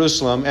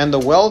Jerusalem, and the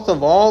wealth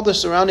of all the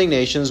surrounding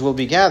nations will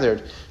be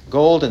gathered,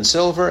 gold and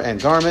silver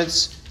and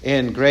garments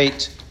in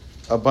great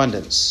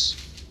abundance.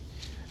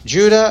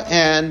 Judah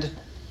and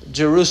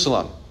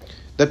Jerusalem.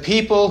 The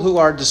people who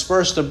are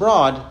dispersed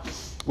abroad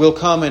will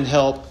come and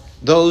help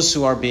those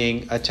who are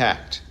being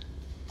attacked.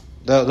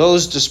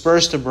 Those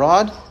dispersed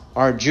abroad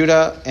are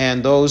Judah,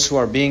 and those who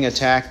are being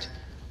attacked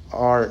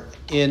are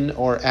in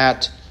or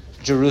at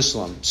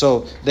Jerusalem.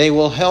 So they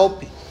will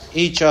help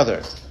each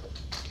other.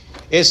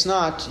 It's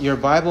not, your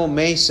Bible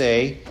may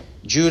say,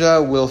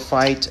 Judah will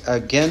fight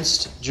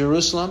against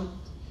Jerusalem,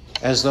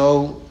 as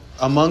though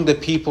among the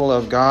people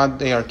of God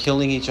they are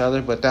killing each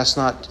other, but that's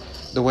not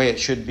the way it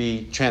should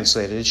be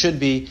translated. It should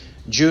be,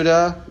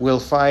 Judah will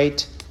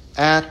fight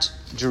at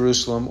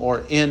Jerusalem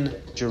or in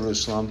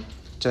Jerusalem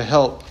to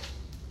help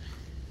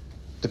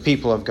the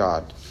people of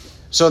God.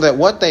 So that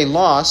what they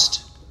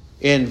lost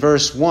in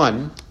verse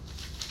 1,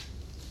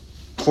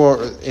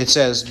 for it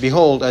says,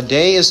 Behold, a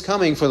day is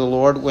coming for the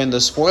Lord when the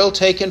spoil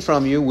taken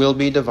from you will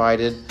be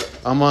divided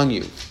among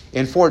you.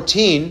 In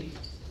 14,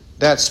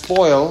 that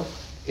spoil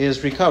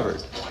is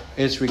recovered.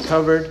 It's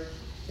recovered,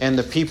 and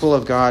the people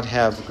of God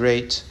have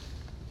great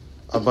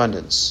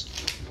abundance.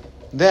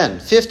 Then,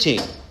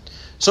 15.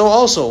 So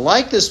also,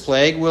 like this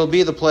plague, will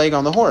be the plague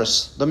on the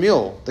horse, the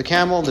mule, the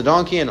camel, the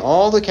donkey, and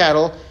all the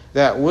cattle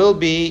that will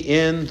be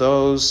in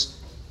those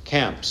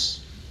camps.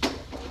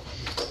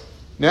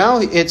 Now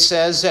it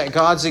says that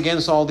God's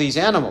against all these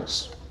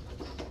animals.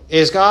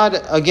 Is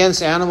God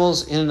against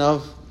animals in and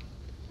of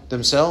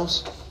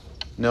themselves?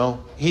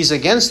 No. He's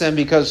against them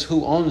because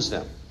who owns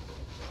them?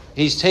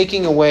 He's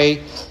taking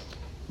away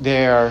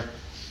their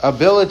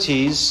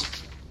abilities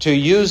to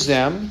use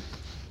them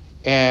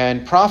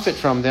and profit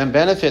from them,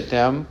 benefit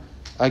them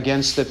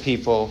against the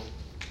people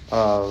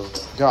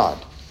of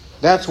God.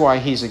 That's why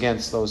he's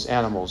against those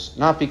animals,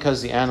 not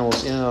because the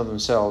animals in and of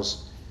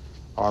themselves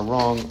are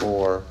wrong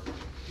or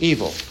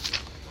evil.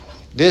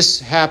 This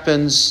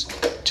happens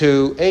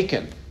to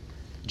Achan.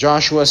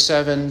 Joshua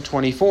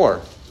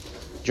 7:24.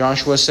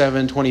 Joshua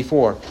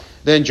 7:24.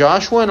 Then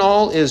Joshua and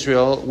all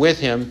Israel with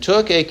him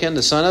took Achan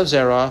the son of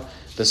Zerah,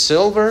 the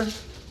silver,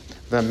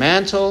 the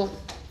mantle,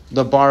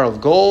 the bar of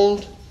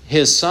gold,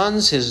 his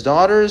sons, his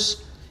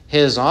daughters,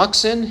 his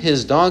oxen,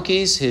 his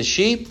donkeys, his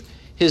sheep,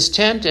 his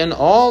tent, and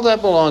all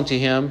that belonged to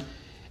him,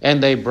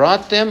 and they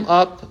brought them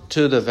up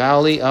to the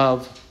valley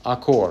of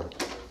Achor.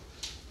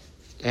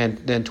 And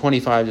then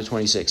 25 to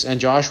 26. And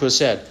Joshua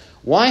said,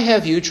 Why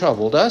have you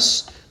troubled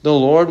us? The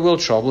Lord will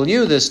trouble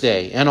you this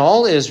day. And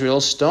all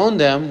Israel stoned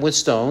them with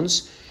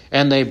stones,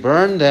 and they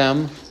burned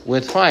them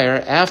with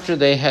fire after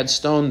they had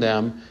stoned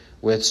them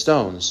with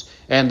stones.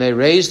 And they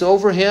raised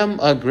over him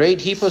a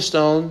great heap of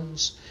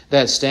stones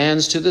that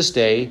stands to this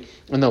day.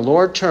 And the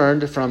Lord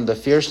turned from the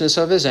fierceness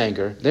of his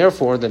anger.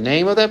 Therefore, the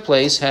name of that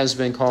place has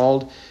been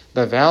called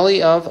the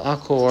Valley of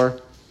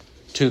Achor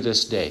to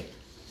this day.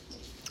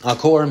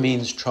 Achor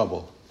means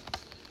trouble.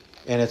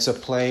 And it's a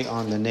play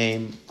on the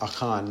name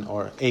Achan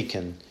or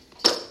Achan,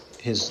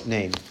 his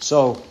name.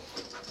 So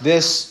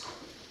this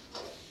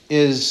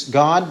is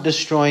God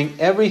destroying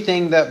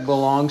everything that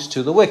belongs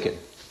to the wicked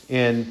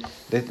in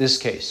this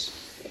case.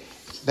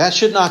 That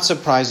should not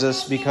surprise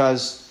us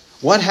because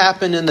What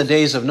happened in the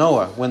days of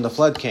Noah when the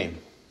flood came?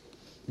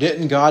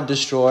 Didn't God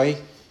destroy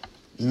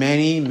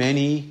many,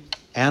 many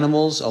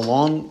animals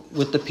along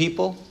with the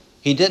people?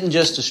 He didn't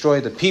just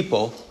destroy the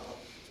people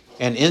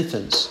and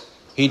infants.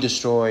 He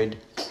destroyed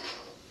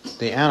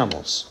the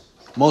animals,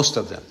 most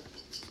of them,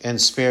 and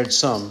spared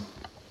some,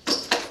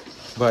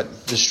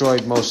 but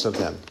destroyed most of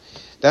them.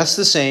 That's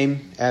the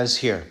same as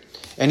here.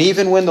 And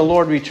even when the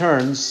Lord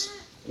returns,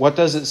 what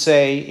does it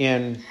say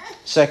in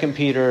 2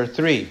 Peter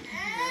 3?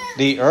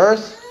 The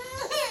earth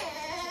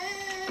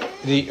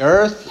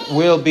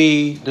will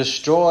be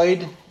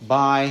destroyed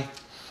by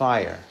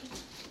fire.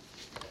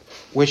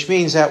 Which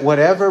means that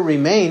whatever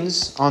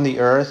remains on the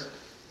earth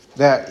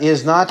that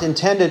is not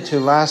intended to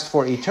last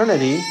for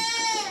eternity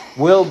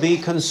will be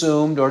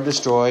consumed or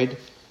destroyed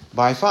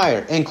by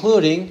fire,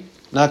 including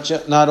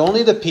not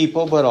only the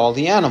people, but all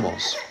the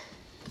animals.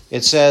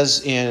 It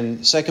says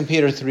in 2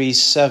 Peter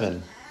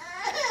 3:7,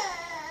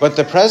 "But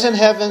the present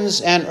heavens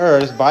and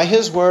earth by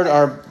his word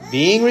are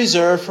being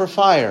reserved for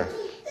fire,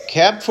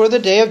 kept for the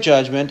day of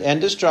judgment and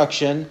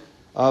destruction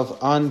of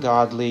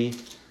ungodly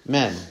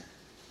men."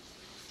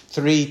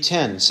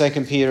 3:10,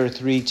 2 Peter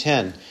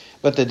 3:10,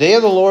 "But the day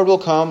of the Lord will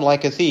come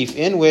like a thief,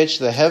 in which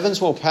the heavens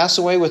will pass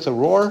away with a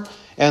roar,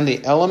 and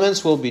the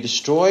elements will be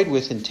destroyed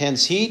with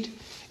intense heat,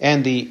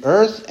 and the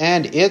earth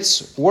and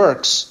its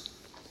works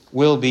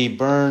will be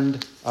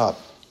burned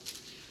up."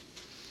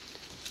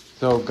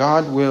 So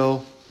God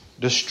will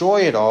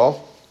destroy it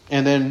all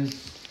and then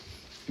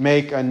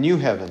make a new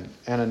heaven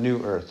and a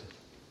new earth.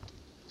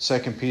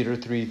 2 Peter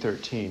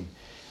 3:13.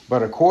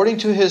 "But according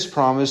to his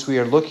promise, we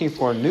are looking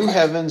for new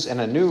heavens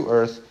and a new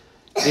earth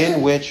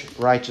in which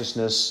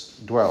righteousness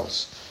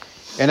dwells."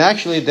 And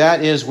actually,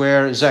 that is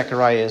where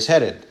Zechariah is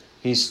headed.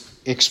 He's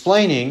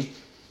explaining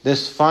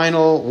this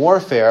final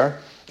warfare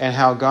and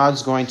how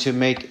God's going to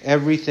make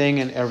everything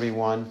and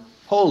everyone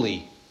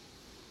holy.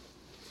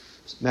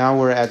 Now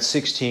we're at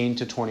 16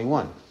 to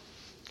 21.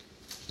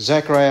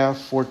 Zechariah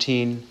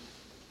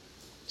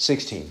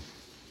 14:16.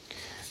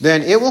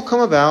 "Then it will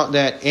come about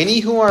that any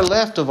who are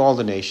left of all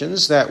the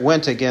nations that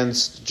went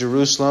against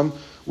Jerusalem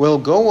will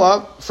go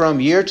up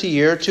from year to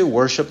year to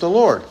worship the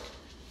Lord,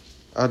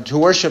 to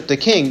worship the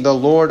King, the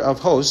Lord of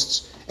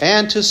hosts,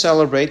 and to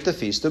celebrate the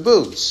Feast of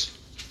Booths.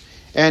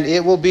 And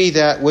it will be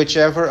that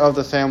whichever of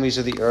the families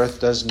of the earth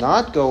does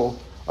not go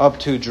up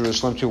to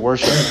Jerusalem to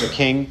worship the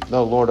King,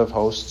 the Lord of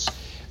hosts,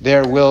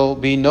 there will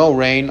be no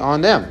rain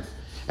on them.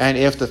 And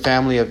if the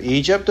family of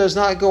Egypt does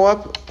not go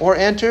up or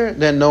enter,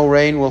 then no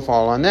rain will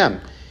fall on them.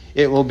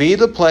 It will be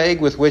the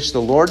plague with which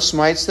the Lord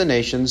smites the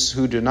nations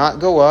who do not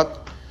go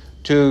up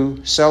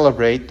to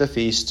celebrate the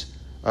Feast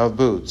of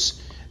Booths.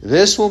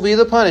 This will be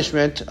the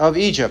punishment of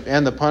Egypt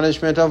and the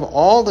punishment of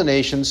all the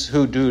nations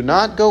who do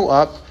not go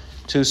up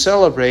to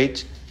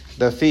celebrate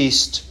the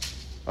Feast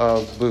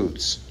of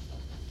Booths."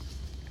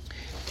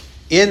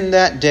 In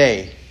that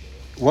day,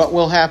 what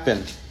will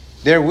happen?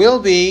 There will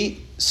be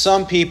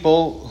some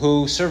people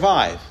who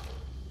survive.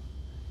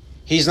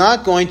 He's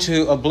not going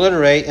to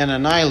obliterate and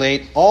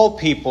annihilate all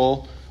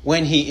people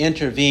when he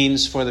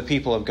intervenes for the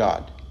people of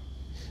God.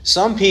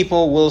 Some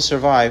people will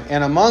survive,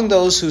 and among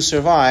those who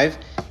survive,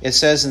 it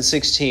says in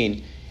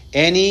 16,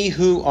 any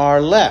who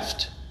are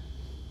left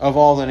of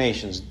all the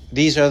nations.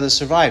 These are the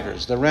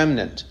survivors, the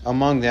remnant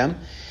among them,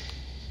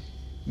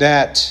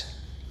 that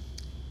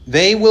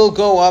they will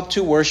go up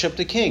to worship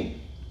the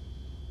King.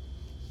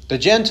 The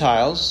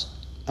Gentiles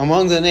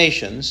among the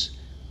nations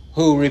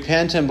who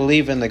repent and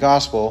believe in the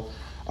gospel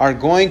are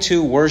going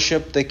to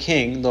worship the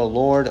King, the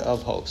Lord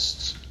of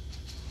hosts.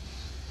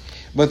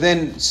 But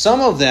then some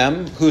of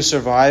them who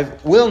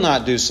survive will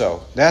not do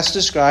so. That's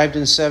described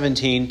in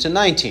 17 to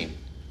 19.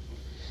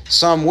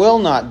 Some will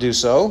not do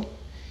so,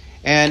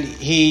 and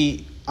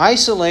he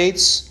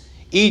isolates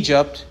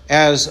Egypt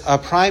as a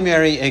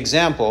primary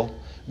example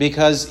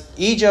because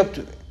Egypt,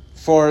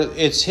 for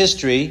its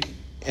history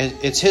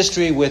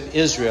with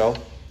Israel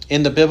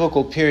in the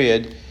biblical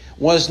period,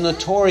 was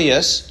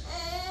notorious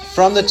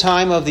from the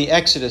time of the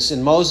Exodus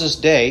in Moses'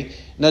 day,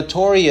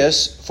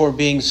 notorious for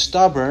being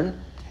stubborn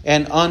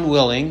and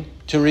unwilling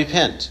to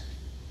repent.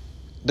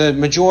 The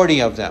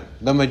majority of them,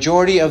 the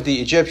majority of the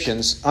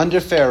Egyptians under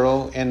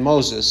Pharaoh and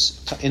Moses,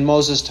 in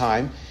Moses'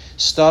 time,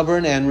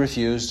 stubborn and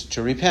refused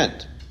to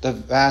repent. The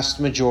vast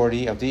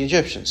majority of the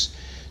Egyptians.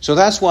 So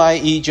that's why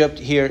Egypt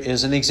here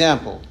is an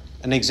example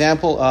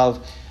of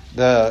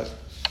the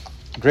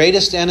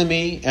greatest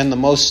enemy and the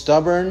most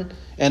stubborn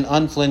and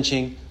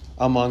unflinching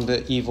among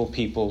the evil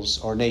peoples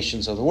or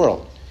nations of the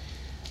world.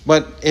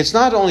 But it's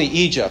not only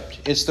Egypt,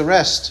 it's the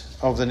rest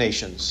of the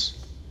nations.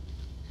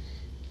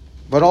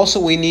 But also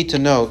we need to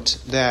note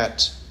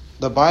that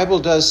the Bible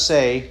does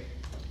say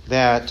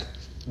that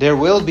there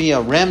will be a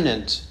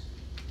remnant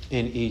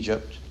in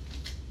Egypt,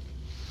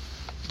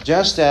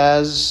 just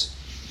as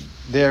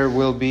there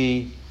will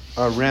be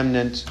a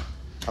remnant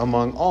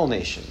among all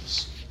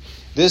nations.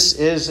 This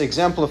is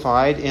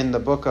exemplified in the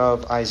book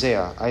of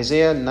Isaiah.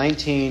 Isaiah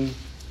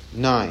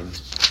 19:19.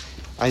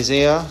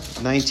 Isaiah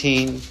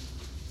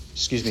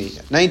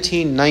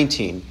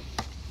 19:19.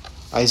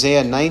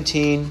 Isaiah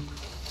 19:19.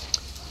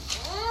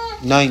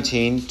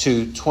 19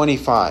 to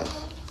 25.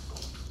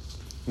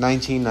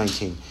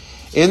 19:19.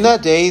 In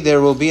that day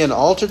there will be an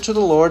altar to the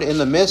Lord in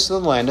the midst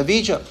of the land of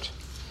Egypt,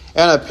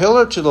 and a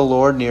pillar to the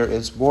Lord near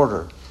its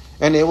border.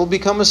 And it will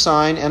become a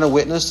sign and a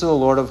witness to the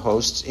Lord of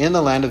hosts in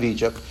the land of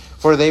Egypt,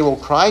 for they will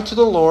cry to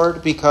the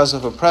Lord because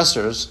of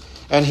oppressors,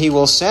 and he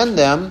will send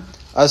them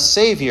a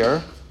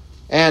Savior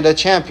and a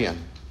champion,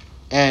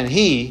 and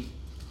he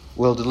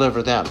will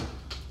deliver them.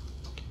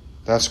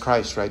 That's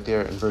Christ right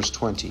there in verse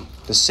 20.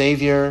 The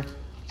Savior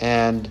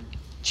and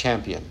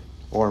champion,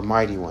 or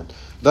mighty one.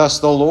 Thus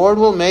the Lord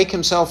will make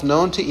himself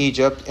known to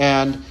Egypt,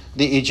 and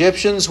the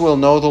Egyptians will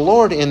know the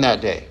Lord in that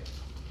day.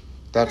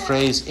 That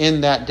phrase,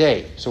 in that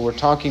day. So we're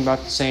talking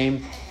about the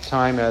same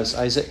time as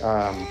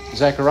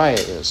Zechariah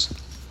is.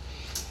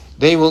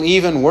 They will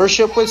even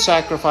worship with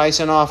sacrifice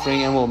and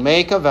offering, and will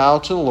make a vow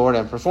to the Lord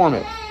and perform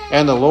it.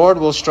 And the Lord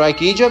will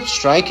strike Egypt,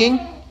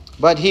 striking,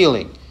 but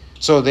healing.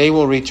 So they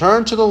will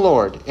return to the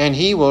Lord, and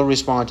he will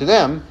respond to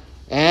them,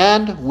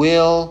 and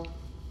will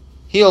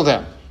heal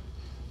them.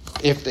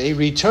 If they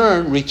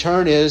return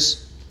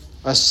is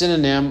a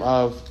synonym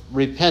of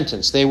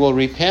repentance. They will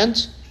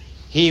repent,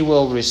 he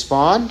will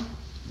respond,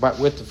 but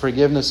with the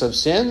forgiveness of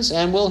sins,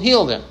 and will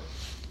heal them.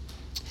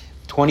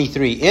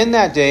 23. In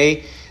that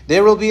day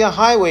there will be a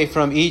highway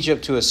from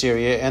Egypt to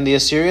Assyria, and the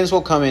Assyrians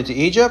will come into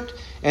Egypt,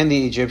 and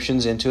the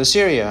Egyptians into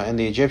Assyria, and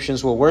the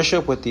Egyptians will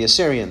worship with the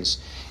Assyrians.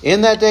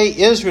 In that day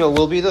Israel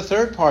will be the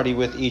third party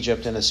with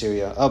Egypt and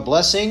Assyria, a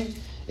blessing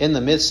in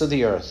the midst of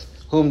the earth,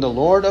 whom the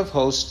Lord of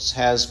hosts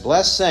has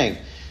blessed, saying,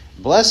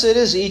 Blessed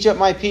is Egypt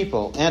my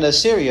people, and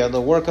Assyria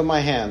the work of my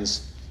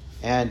hands,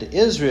 and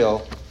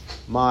Israel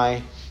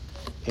my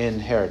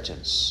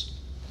inheritance.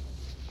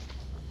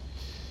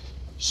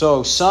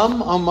 So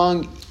some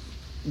among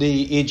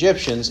the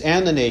Egyptians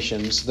and the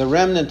nations, the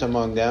remnant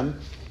among them,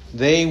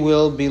 they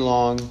will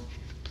belong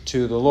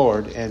to the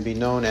Lord and be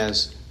known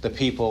as the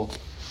people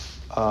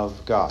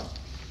of God.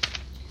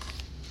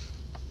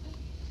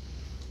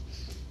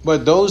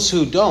 But those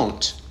who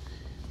don't,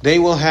 they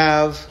will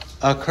have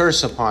a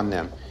curse upon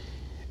them.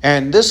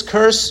 And this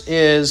curse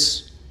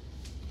is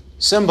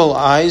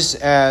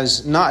symbolized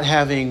as not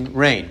having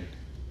rain.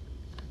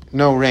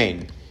 No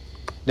rain.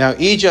 Now,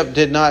 Egypt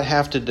did not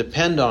have to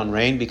depend on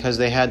rain because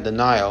they had the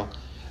Nile,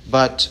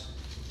 but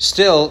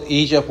still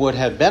Egypt would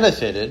have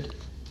benefited,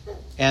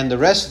 and the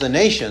rest of the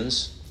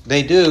nations,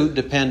 they do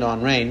depend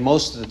on rain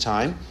most of the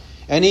time,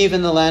 and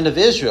even the land of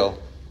Israel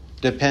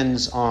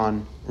depends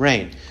on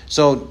rain.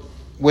 So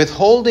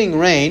withholding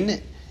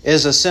rain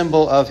is a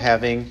symbol of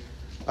having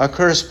a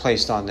curse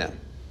placed on them.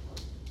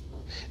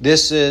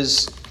 This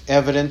is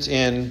evident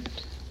in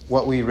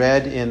what we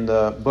read in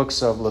the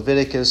books of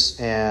Leviticus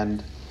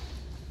and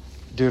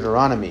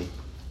Deuteronomy.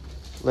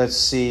 Let's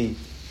see,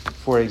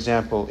 for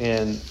example,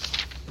 in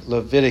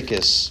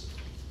Leviticus,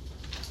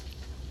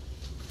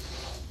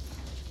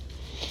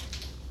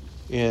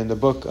 in the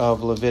book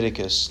of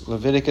Leviticus,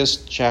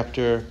 Leviticus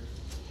chapter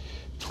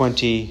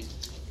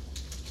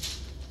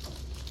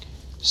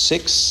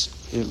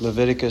 26,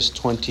 Leviticus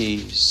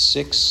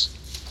 26,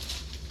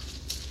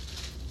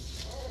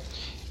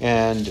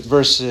 and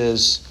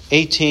verses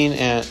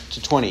 18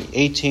 to 20.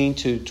 18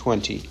 to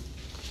 20.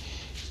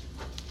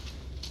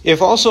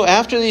 If also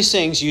after these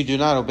things you do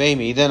not obey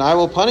me, then I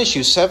will punish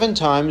you 7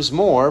 times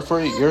more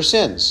for your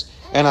sins,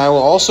 and I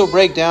will also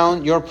break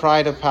down your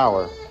pride of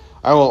power.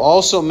 I will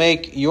also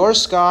make your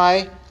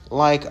sky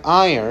like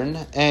iron,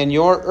 and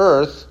your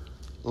earth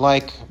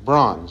like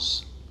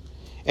bronze.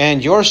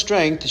 And your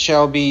strength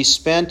shall be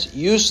spent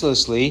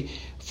uselessly,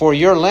 for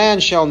your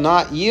land shall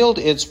not yield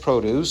its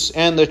produce,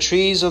 and the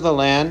trees of the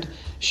land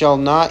shall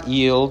not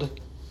yield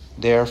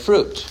their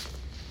fruit.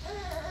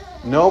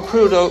 No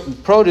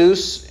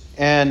produce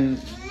and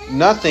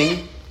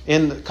nothing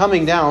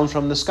coming down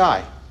from the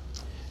sky.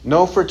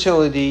 No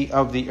fertility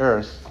of the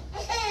earth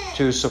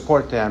to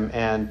support them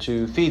and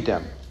to feed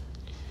them.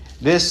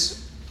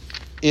 This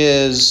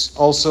is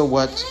also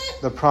what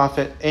the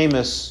prophet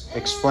Amos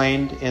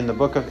explained in the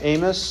book of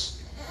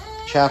Amos,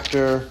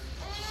 chapter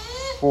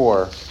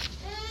 4.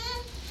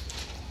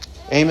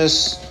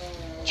 Amos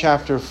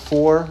chapter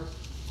 4,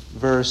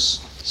 verse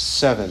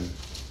 7.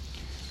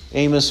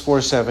 Amos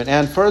 4:7.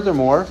 And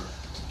furthermore,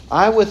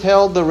 I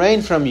withheld the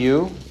rain from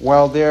you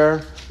while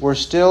there were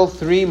still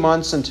 3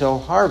 months until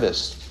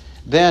harvest.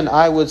 Then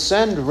I would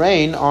send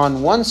rain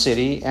on one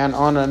city, and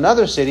on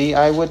another city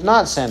I would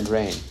not send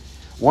rain.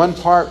 One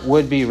part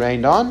would be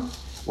rained on,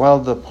 while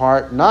the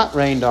part not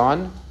rained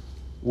on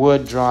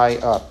would dry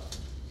up.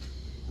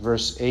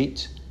 Verse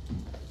 8.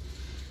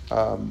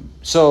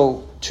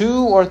 So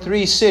 2 or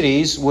 3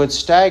 cities would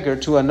stagger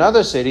to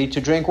another city to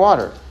drink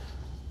water,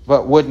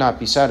 but would not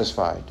be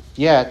satisfied.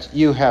 Yet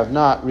you have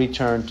not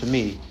returned to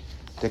me,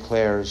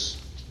 declares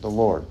the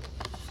Lord.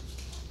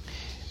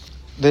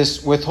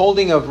 This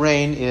withholding of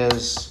rain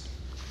is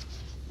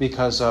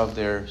because of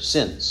their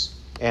sins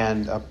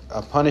and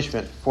a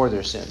punishment for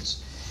their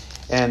sins.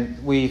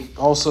 And we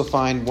also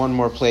find one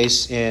more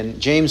place in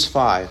James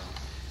 5.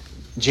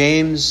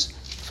 James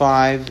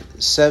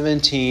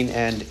 5:17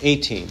 and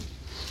 18.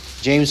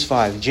 James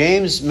 5.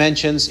 James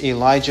mentions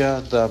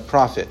Elijah the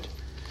prophet,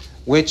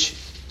 which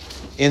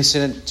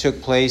incident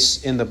took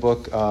place in the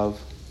book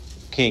of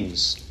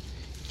Kings,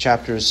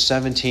 chapters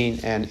 17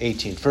 and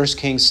 18. 1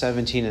 Kings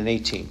 17 and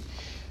 18.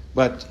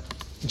 But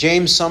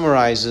James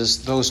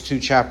summarizes those two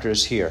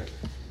chapters here.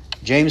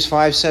 James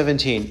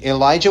 5:17.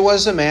 Elijah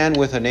was a man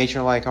with a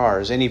nature like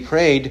ours, and he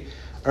prayed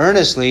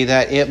earnestly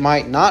that it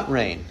might not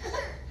rain.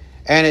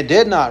 And it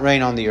did not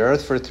rain on the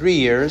earth for 3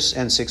 years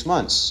and 6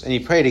 months. And he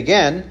prayed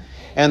again,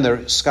 and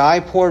the sky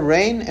poured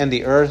rain, and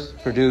the earth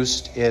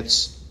produced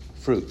its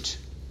fruit.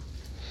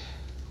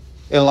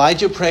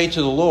 Elijah prayed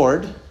to the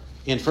Lord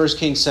in 1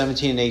 Kings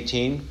 17 and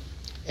 18.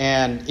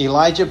 And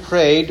Elijah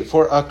prayed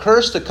for a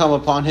curse to come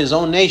upon his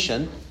own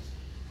nation.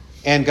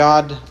 And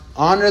God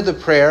honored the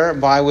prayer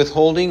by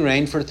withholding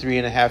rain for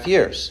 3.5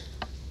 years.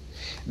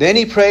 Then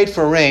he prayed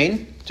for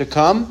rain to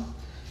come,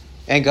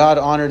 and God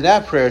honored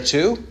that prayer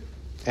too.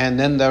 And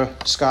then the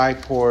sky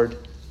poured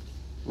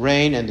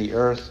rain, and the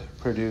earth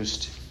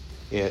produced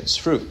its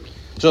fruit.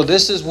 So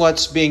this is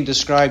what's being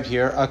described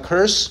here, a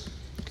curse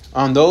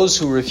on those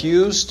who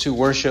refuse to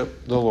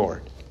worship the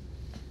Lord.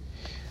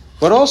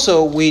 But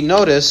also we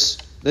notice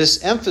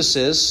this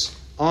emphasis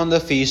on the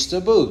Feast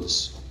of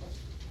Booths.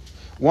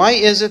 Why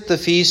is it the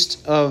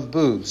Feast of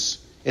Booths?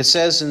 It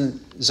says in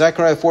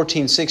Zechariah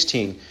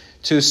 14:16,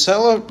 to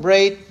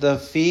celebrate the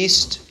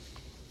Feast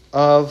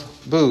of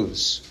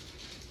Booths.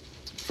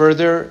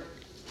 Further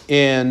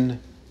in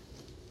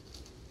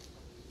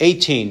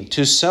 18,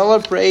 to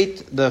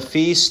celebrate the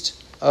Feast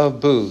of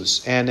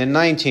Booths. And in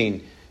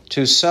 19,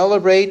 to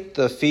celebrate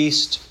the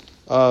Feast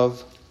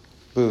of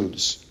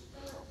Booths.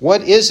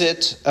 What is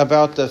it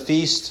about the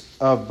Feast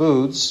of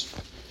Booths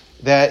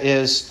that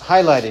is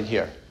highlighted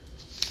here?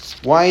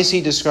 Why is he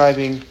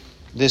describing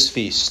this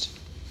feast?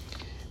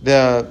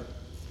 The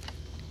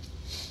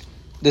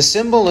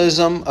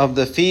symbolism of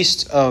the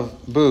Feast of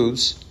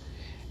Booths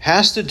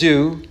has to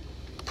do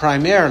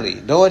primarily,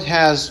 though it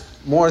has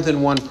more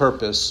than one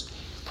purpose,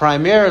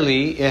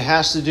 primarily it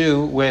has to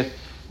do with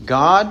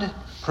God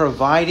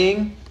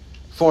providing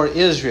for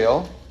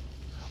Israel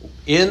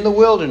in the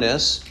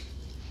wilderness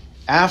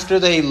after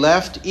they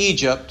left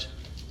Egypt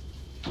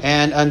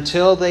and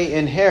until they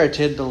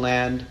inherited the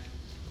land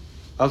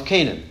of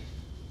Canaan.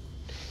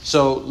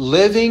 So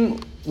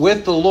living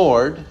with the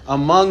Lord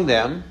among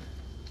them,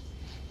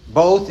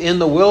 both in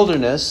the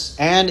wilderness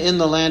and in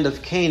the land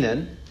of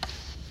Canaan,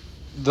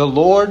 the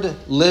Lord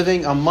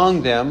living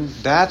among them,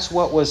 that's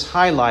what was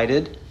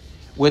highlighted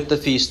with the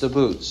Feast of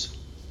Booths.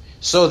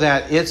 So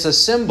that it's a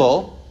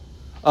symbol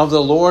of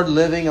the Lord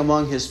living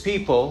among his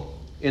people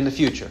in the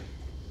future.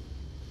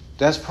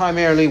 That's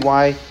primarily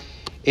why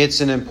it's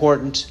an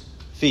important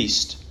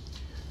feast.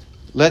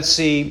 Let's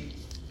see.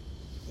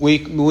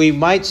 We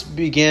might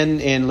begin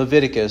in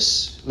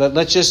Leviticus.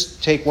 Let's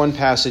just take one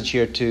passage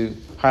here to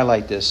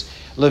highlight this.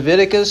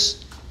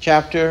 Leviticus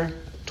chapter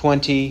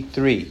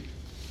 23.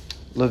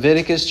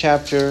 Leviticus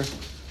chapter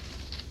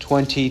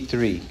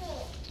 23.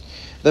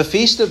 The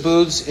Feast of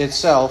Booths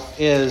itself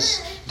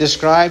is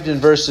described in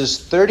verses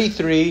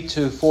 33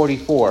 to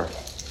 44.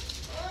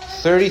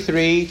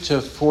 33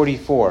 to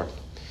 44.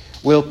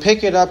 We'll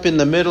pick it up in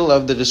the middle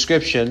of the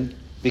description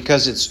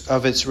because it's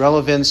of its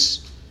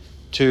relevance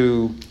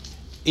to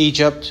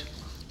Egypt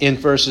in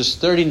verses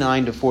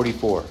 39 to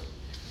 44.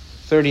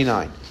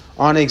 39.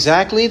 On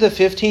exactly the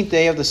 15th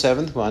day of the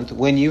 7th month,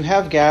 when you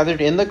have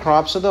gathered in the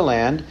crops of the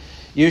land,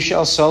 you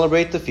shall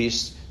celebrate the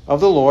feast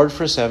of the Lord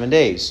for 7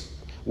 days,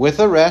 with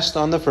a rest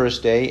on the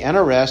first day and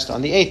a rest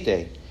on the 8th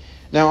day.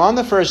 Now on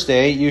the first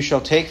day you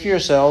shall take for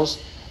yourselves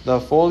the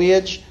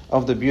foliage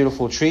of the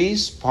beautiful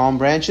trees, palm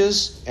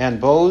branches, and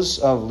boughs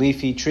of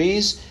leafy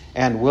trees,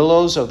 and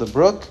willows of the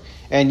brook,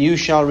 and you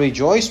shall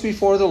rejoice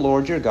before the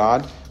Lord your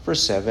God for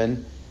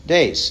 7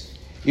 days.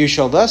 You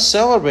shall thus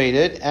celebrate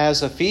it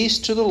as a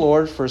feast to the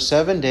Lord for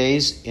 7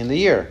 days in the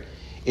year.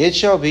 It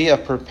shall be a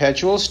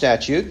perpetual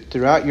statute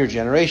throughout your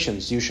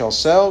generations. You shall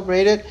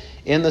celebrate it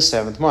in the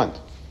 7th month.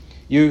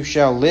 You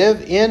shall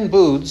live in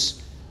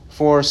booths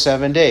for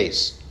 7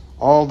 days.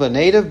 All the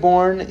native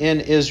born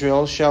in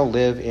Israel shall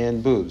live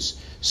in booths,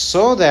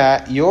 so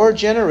that your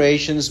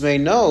generations may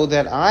know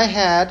that I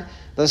had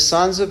the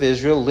sons of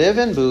Israel live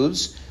in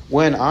booths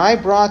when I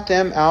brought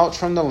them out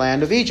from the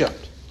land of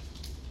Egypt.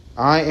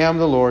 I am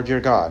the Lord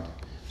your God.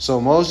 So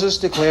Moses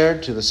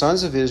declared to the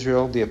sons of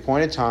Israel the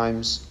appointed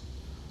times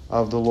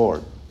of the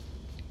Lord.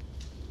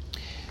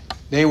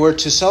 They were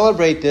to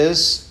celebrate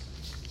this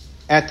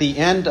at the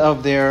end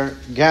of their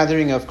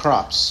gathering of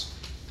crops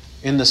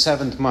in the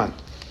 7th month.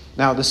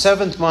 Now, the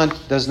 7th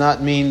month does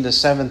not mean the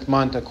 7th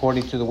month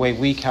according to the way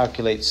we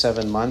calculate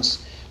 7 months,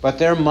 but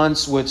their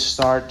months would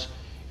start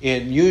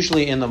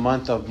usually in the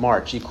month of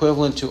March,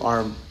 equivalent to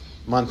our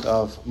month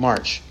of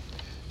March.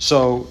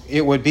 So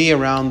it would be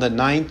around the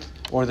 9th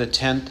or the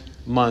 10th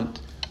month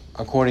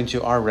according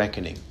to our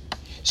reckoning.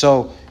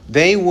 So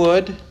they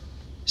would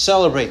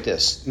celebrate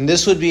this. And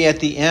this would be at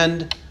the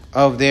end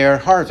of their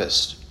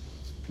harvest.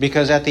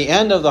 Because at the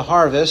end of the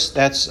harvest,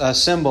 that's a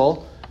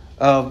symbol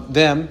of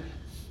them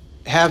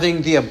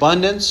having the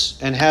abundance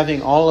and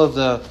having all of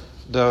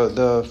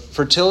the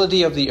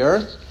fertility of the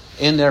earth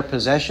in their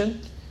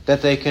possession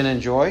that they can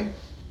enjoy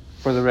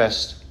for the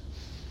rest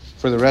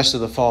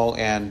of the fall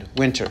and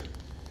winter.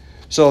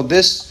 So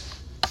this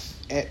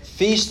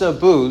Feast of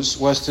Booths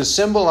was to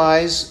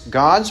symbolize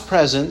God's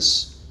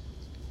presence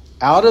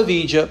out of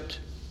Egypt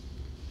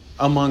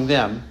among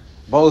them,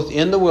 both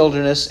in the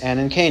wilderness and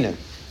in Canaan.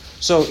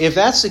 So if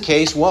that's the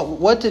case,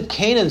 what did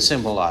Canaan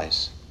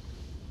symbolize?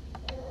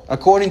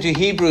 According to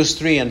Hebrews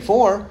 3 and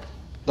 4,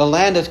 the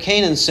land of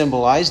Canaan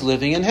symbolized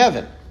living in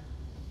heaven.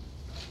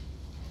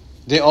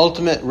 The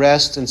ultimate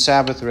rest and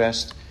Sabbath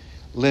rest,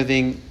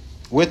 living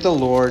with the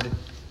Lord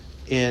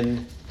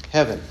in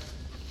heaven.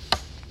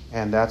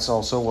 And that's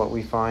also what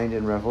we find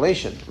in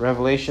Revelation.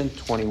 Revelation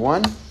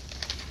 21,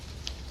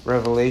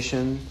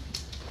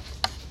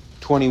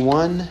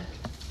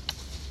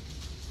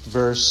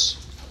 verse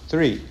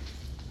 3.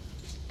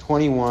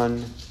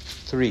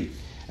 21:3.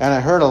 And I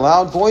heard a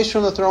loud voice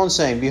from the throne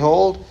saying,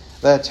 Behold,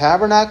 the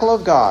tabernacle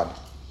of God,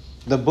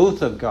 the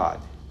booth of God.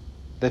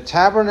 The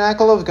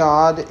tabernacle of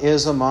God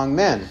is among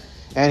men,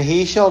 and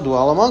he shall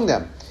dwell among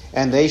them.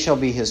 And they shall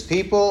be his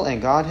people,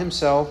 and God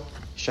himself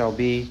shall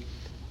be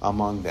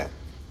among them.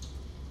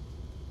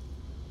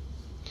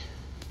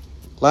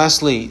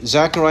 Lastly,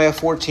 Zechariah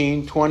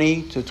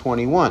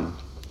 14:20-21.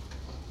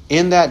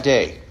 In that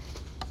day,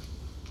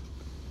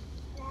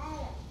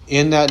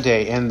 and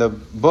the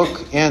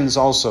book ends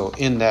also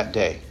in that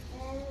day.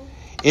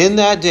 In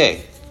that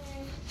day,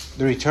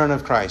 the return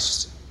of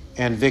Christ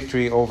and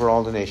victory over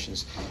all the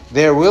nations.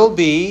 There will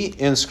be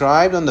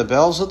inscribed on the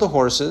bells of the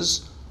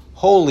horses,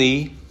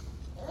 Holy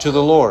to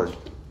the Lord.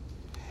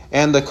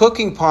 And the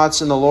cooking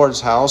pots in the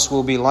Lord's house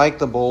will be like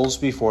the bowls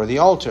before the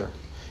altar.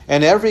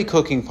 And every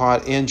cooking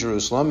pot in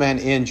Jerusalem and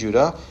in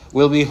Judah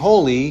will be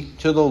holy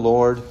to the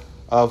Lord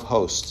of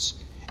hosts.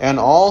 And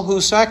all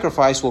who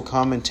sacrifice will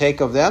come and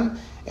take of them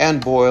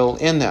and boil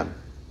in them.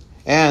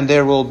 And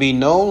there will be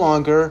no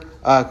longer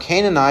a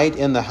Canaanite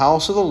in the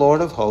house of the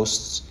Lord of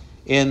hosts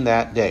in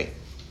that day.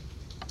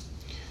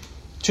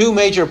 Two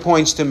major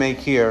points to make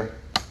here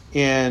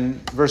in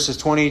verses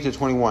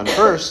 20-21.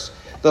 First,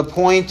 the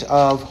point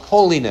of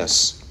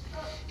holiness.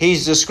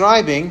 He's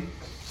describing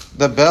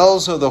the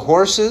bells of the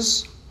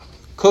horses,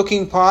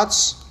 cooking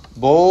pots,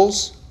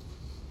 bowls,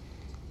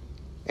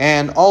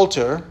 and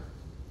altar,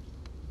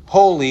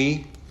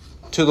 holy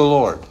to the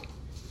Lord.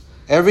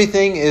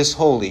 Everything is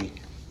holy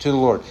to the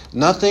Lord.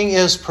 Nothing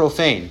is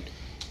profane.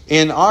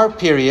 In our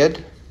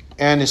period,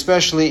 and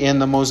especially in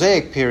the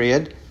Mosaic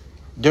period,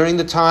 during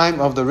the time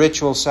of the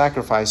ritual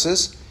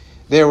sacrifices,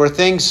 there were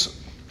things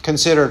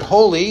considered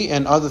holy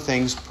and other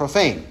things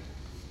profane.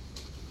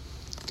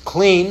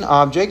 Clean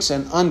objects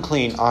and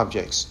unclean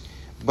objects.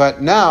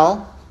 But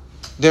now,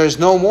 there's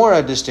no more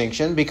a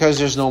distinction because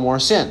there's no more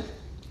sin.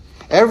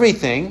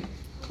 Everything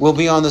will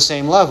be on the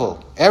same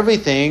level.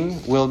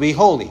 Everything will be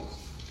holy.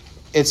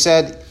 It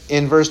said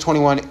in verse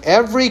 21,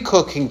 every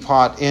cooking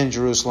pot in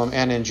Jerusalem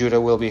and in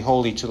Judah will be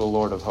holy to the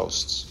Lord of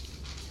hosts.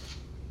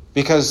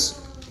 Because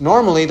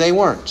normally they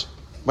weren't,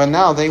 but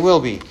now they will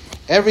be.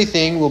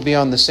 Everything will be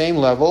on the same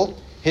level.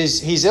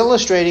 He's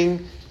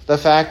illustrating the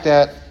fact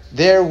that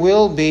there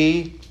will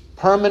be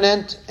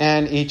permanent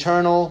and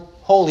eternal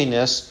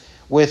holiness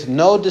with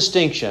no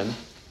distinction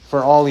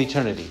for all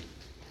eternity.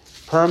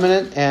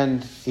 Permanent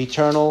and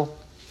eternal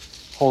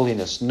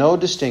holiness. No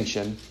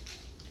distinction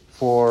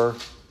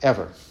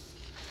forever.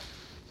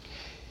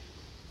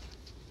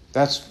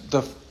 That's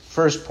the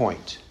first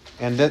point.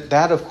 And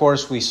that of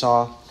course, we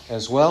saw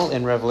as well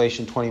in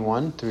Revelation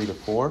 21,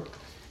 3-4,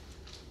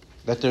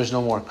 that there's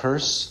no more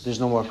curse.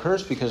 There's no more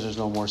curse because there's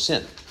no more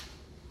sin.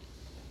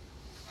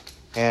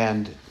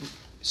 And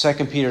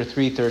 2 Peter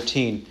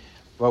 3:13,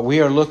 but we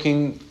are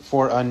looking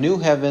for a new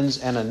heavens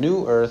and a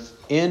new earth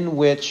in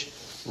which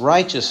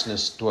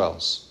righteousness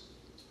dwells.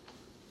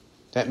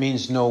 That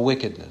means no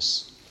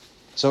wickedness.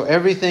 So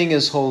everything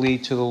is holy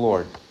to the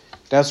Lord.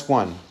 That's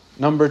one.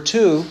 Number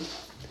two,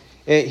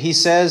 he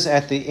says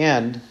at the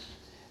end,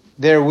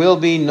 there will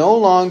be no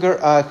longer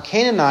a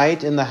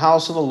Canaanite in the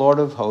house of the Lord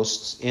of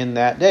hosts in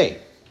that day.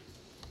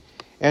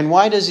 And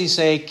why does he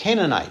say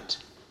Canaanite?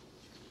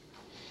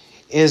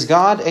 Is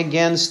God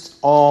against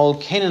all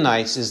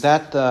Canaanites? Is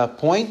that the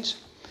point?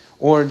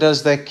 Or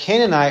does the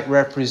Canaanite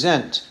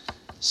represent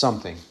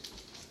something?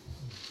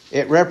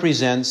 It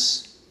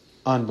represents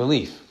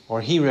unbelief,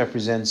 or he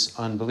represents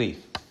unbelief.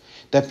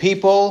 The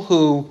people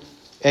who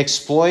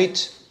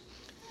exploit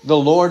the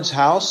Lord's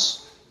house,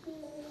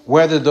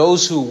 whether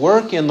those who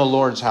work in the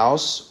Lord's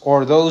house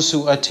or those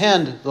who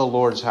attend the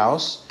Lord's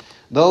house,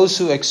 those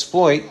who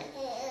exploit,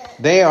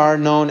 they are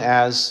known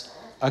as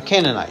a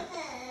Canaanite.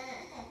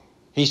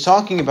 He's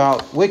talking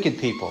about wicked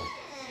people.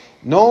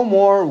 No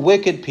more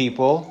wicked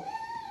people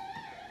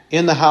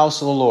in the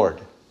house of the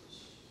Lord.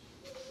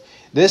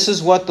 This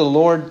is what the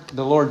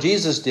Lord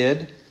Jesus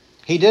did.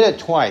 He did it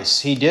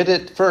twice. He did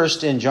it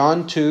first in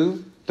John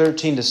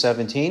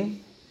 2:13-17.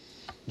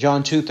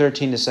 John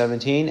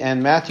 2:13-17,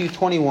 and Matthew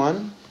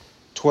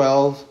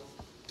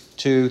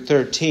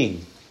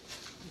 21:12-13.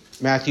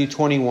 Matthew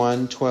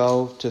 21,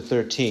 12 to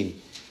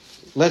 13.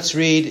 Let's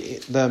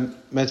read the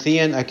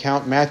Matthean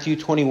account, Matthew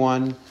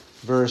 21,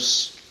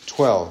 verse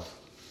 12.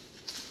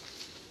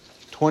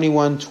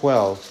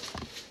 21:12,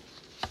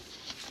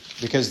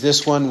 because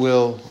this one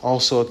will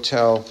also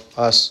tell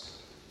us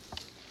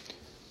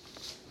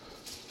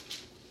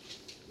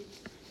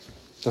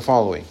the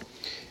following.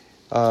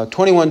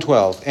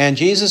 21:12, and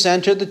Jesus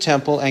entered the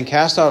temple and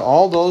cast out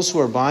all those who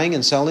were buying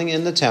and selling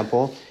in the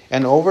temple,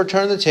 and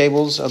overturned the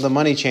tables of the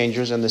money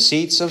changers and the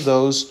seats of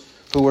those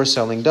who were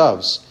selling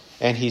doves.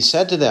 And he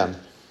said to them,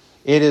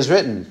 it is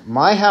written,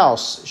 my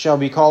house shall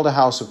be called a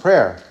house of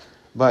prayer,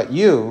 but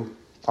you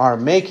are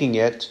making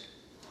it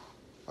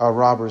a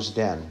robber's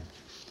den.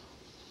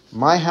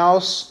 My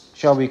house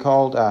shall be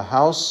called a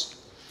house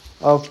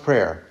of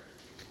prayer,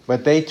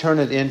 but they turn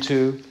it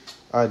into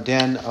a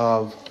den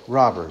of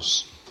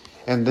robbers.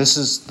 And this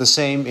is the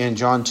same in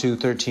John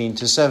 2:13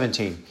 to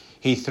 17.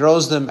 He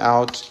throws them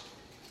out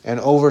and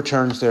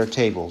overturns their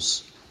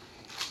tables.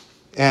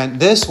 And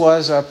this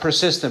was a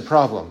persistent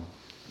problem.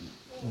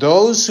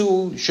 Those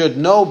who should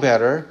know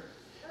better,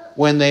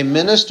 when they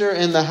minister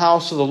in the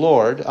house of the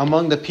Lord,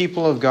 among the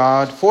people of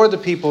God, for the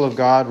people of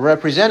God,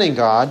 representing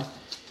God,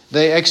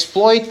 they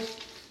exploit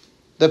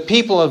the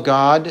people of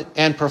God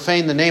and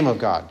profane the name of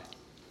God.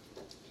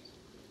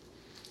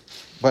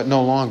 But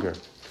no longer,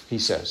 he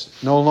says.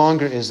 No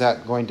longer is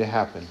that going to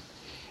happen.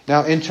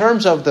 Now, in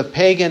terms of the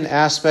pagan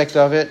aspect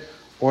of it,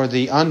 or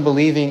the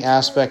unbelieving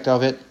aspect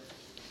of it,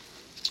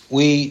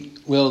 we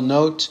will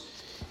note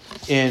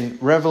in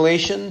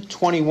Revelation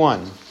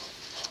 21,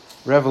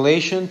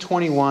 Revelation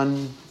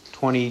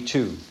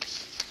 21:22.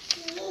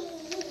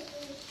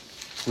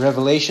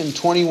 Revelation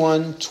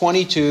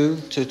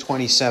 21:22 to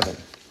 27.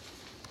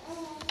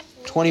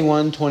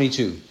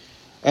 21:22.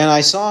 And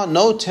I saw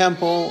no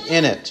temple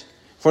in it,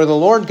 for the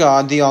Lord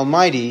God, the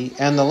Almighty,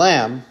 and the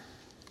Lamb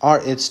are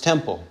its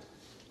temple.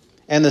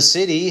 And the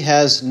city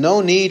has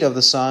no need of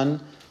the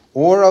sun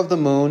or of the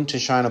moon to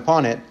shine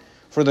upon it,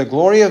 for the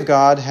glory of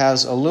God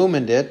has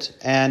illumined it,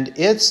 and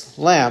its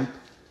lamp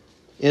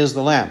is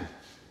the Lamb.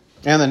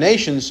 And the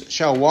nations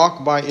shall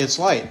walk by its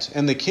light,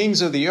 and the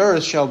kings of the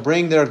earth shall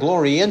bring their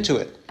glory into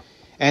it.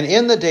 And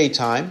in the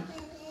daytime,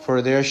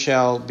 for there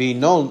shall be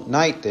no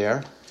night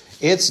there,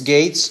 its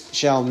gates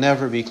shall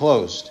never be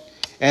closed.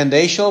 And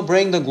they shall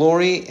bring the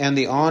glory and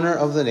the honor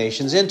of the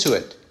nations into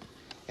it.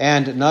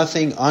 And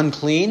nothing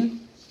unclean,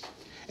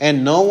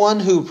 and no one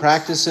who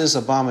practices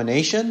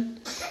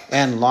abomination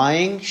and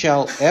lying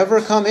shall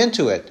ever come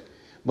into it,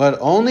 but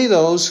only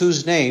those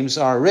whose names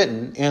are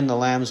written in the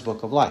Lamb's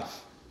book of life.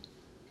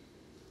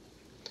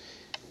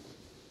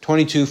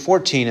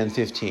 22:14 and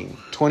 15.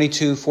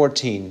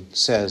 22:14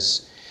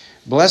 says,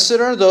 blessed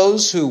are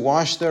those who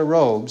wash their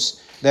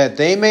robes, that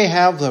they may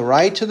have the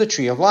right to the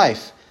tree of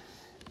life,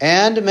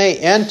 and may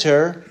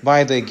enter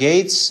by the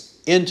gates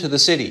into the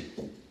city.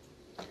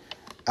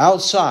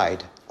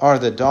 Outside are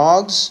the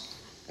dogs,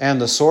 and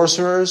the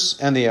sorcerers,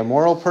 and the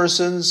immoral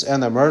persons,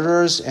 and the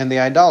murderers, and the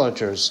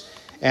idolaters,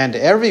 and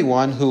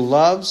everyone who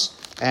loves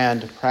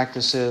and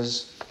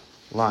practices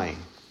lying.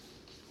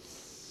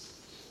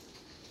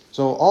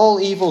 So all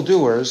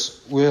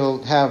evildoers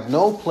will have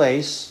no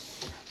place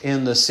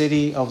in the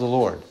city of the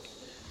Lord.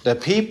 The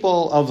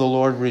people of the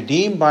Lord,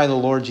 redeemed by the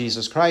Lord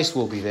Jesus Christ,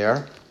 will be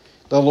there.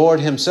 The Lord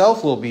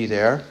himself will be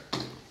there,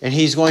 and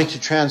he's going to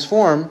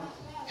transform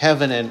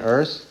heaven and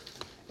earth,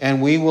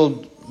 and we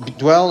will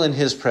dwell in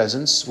his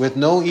presence with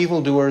no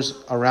evildoers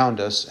around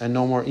us and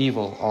no more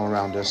evil all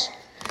around us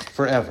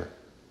forever.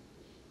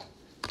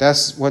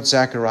 That's what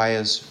Zechariah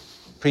is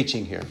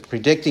preaching here,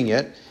 predicting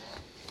it.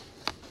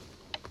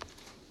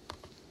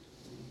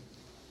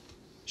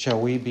 Shall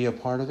we be a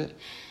part of it?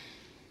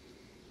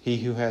 He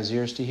who has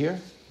ears to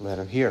hear, let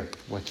him hear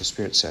what the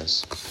Spirit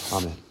says.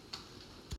 Amen.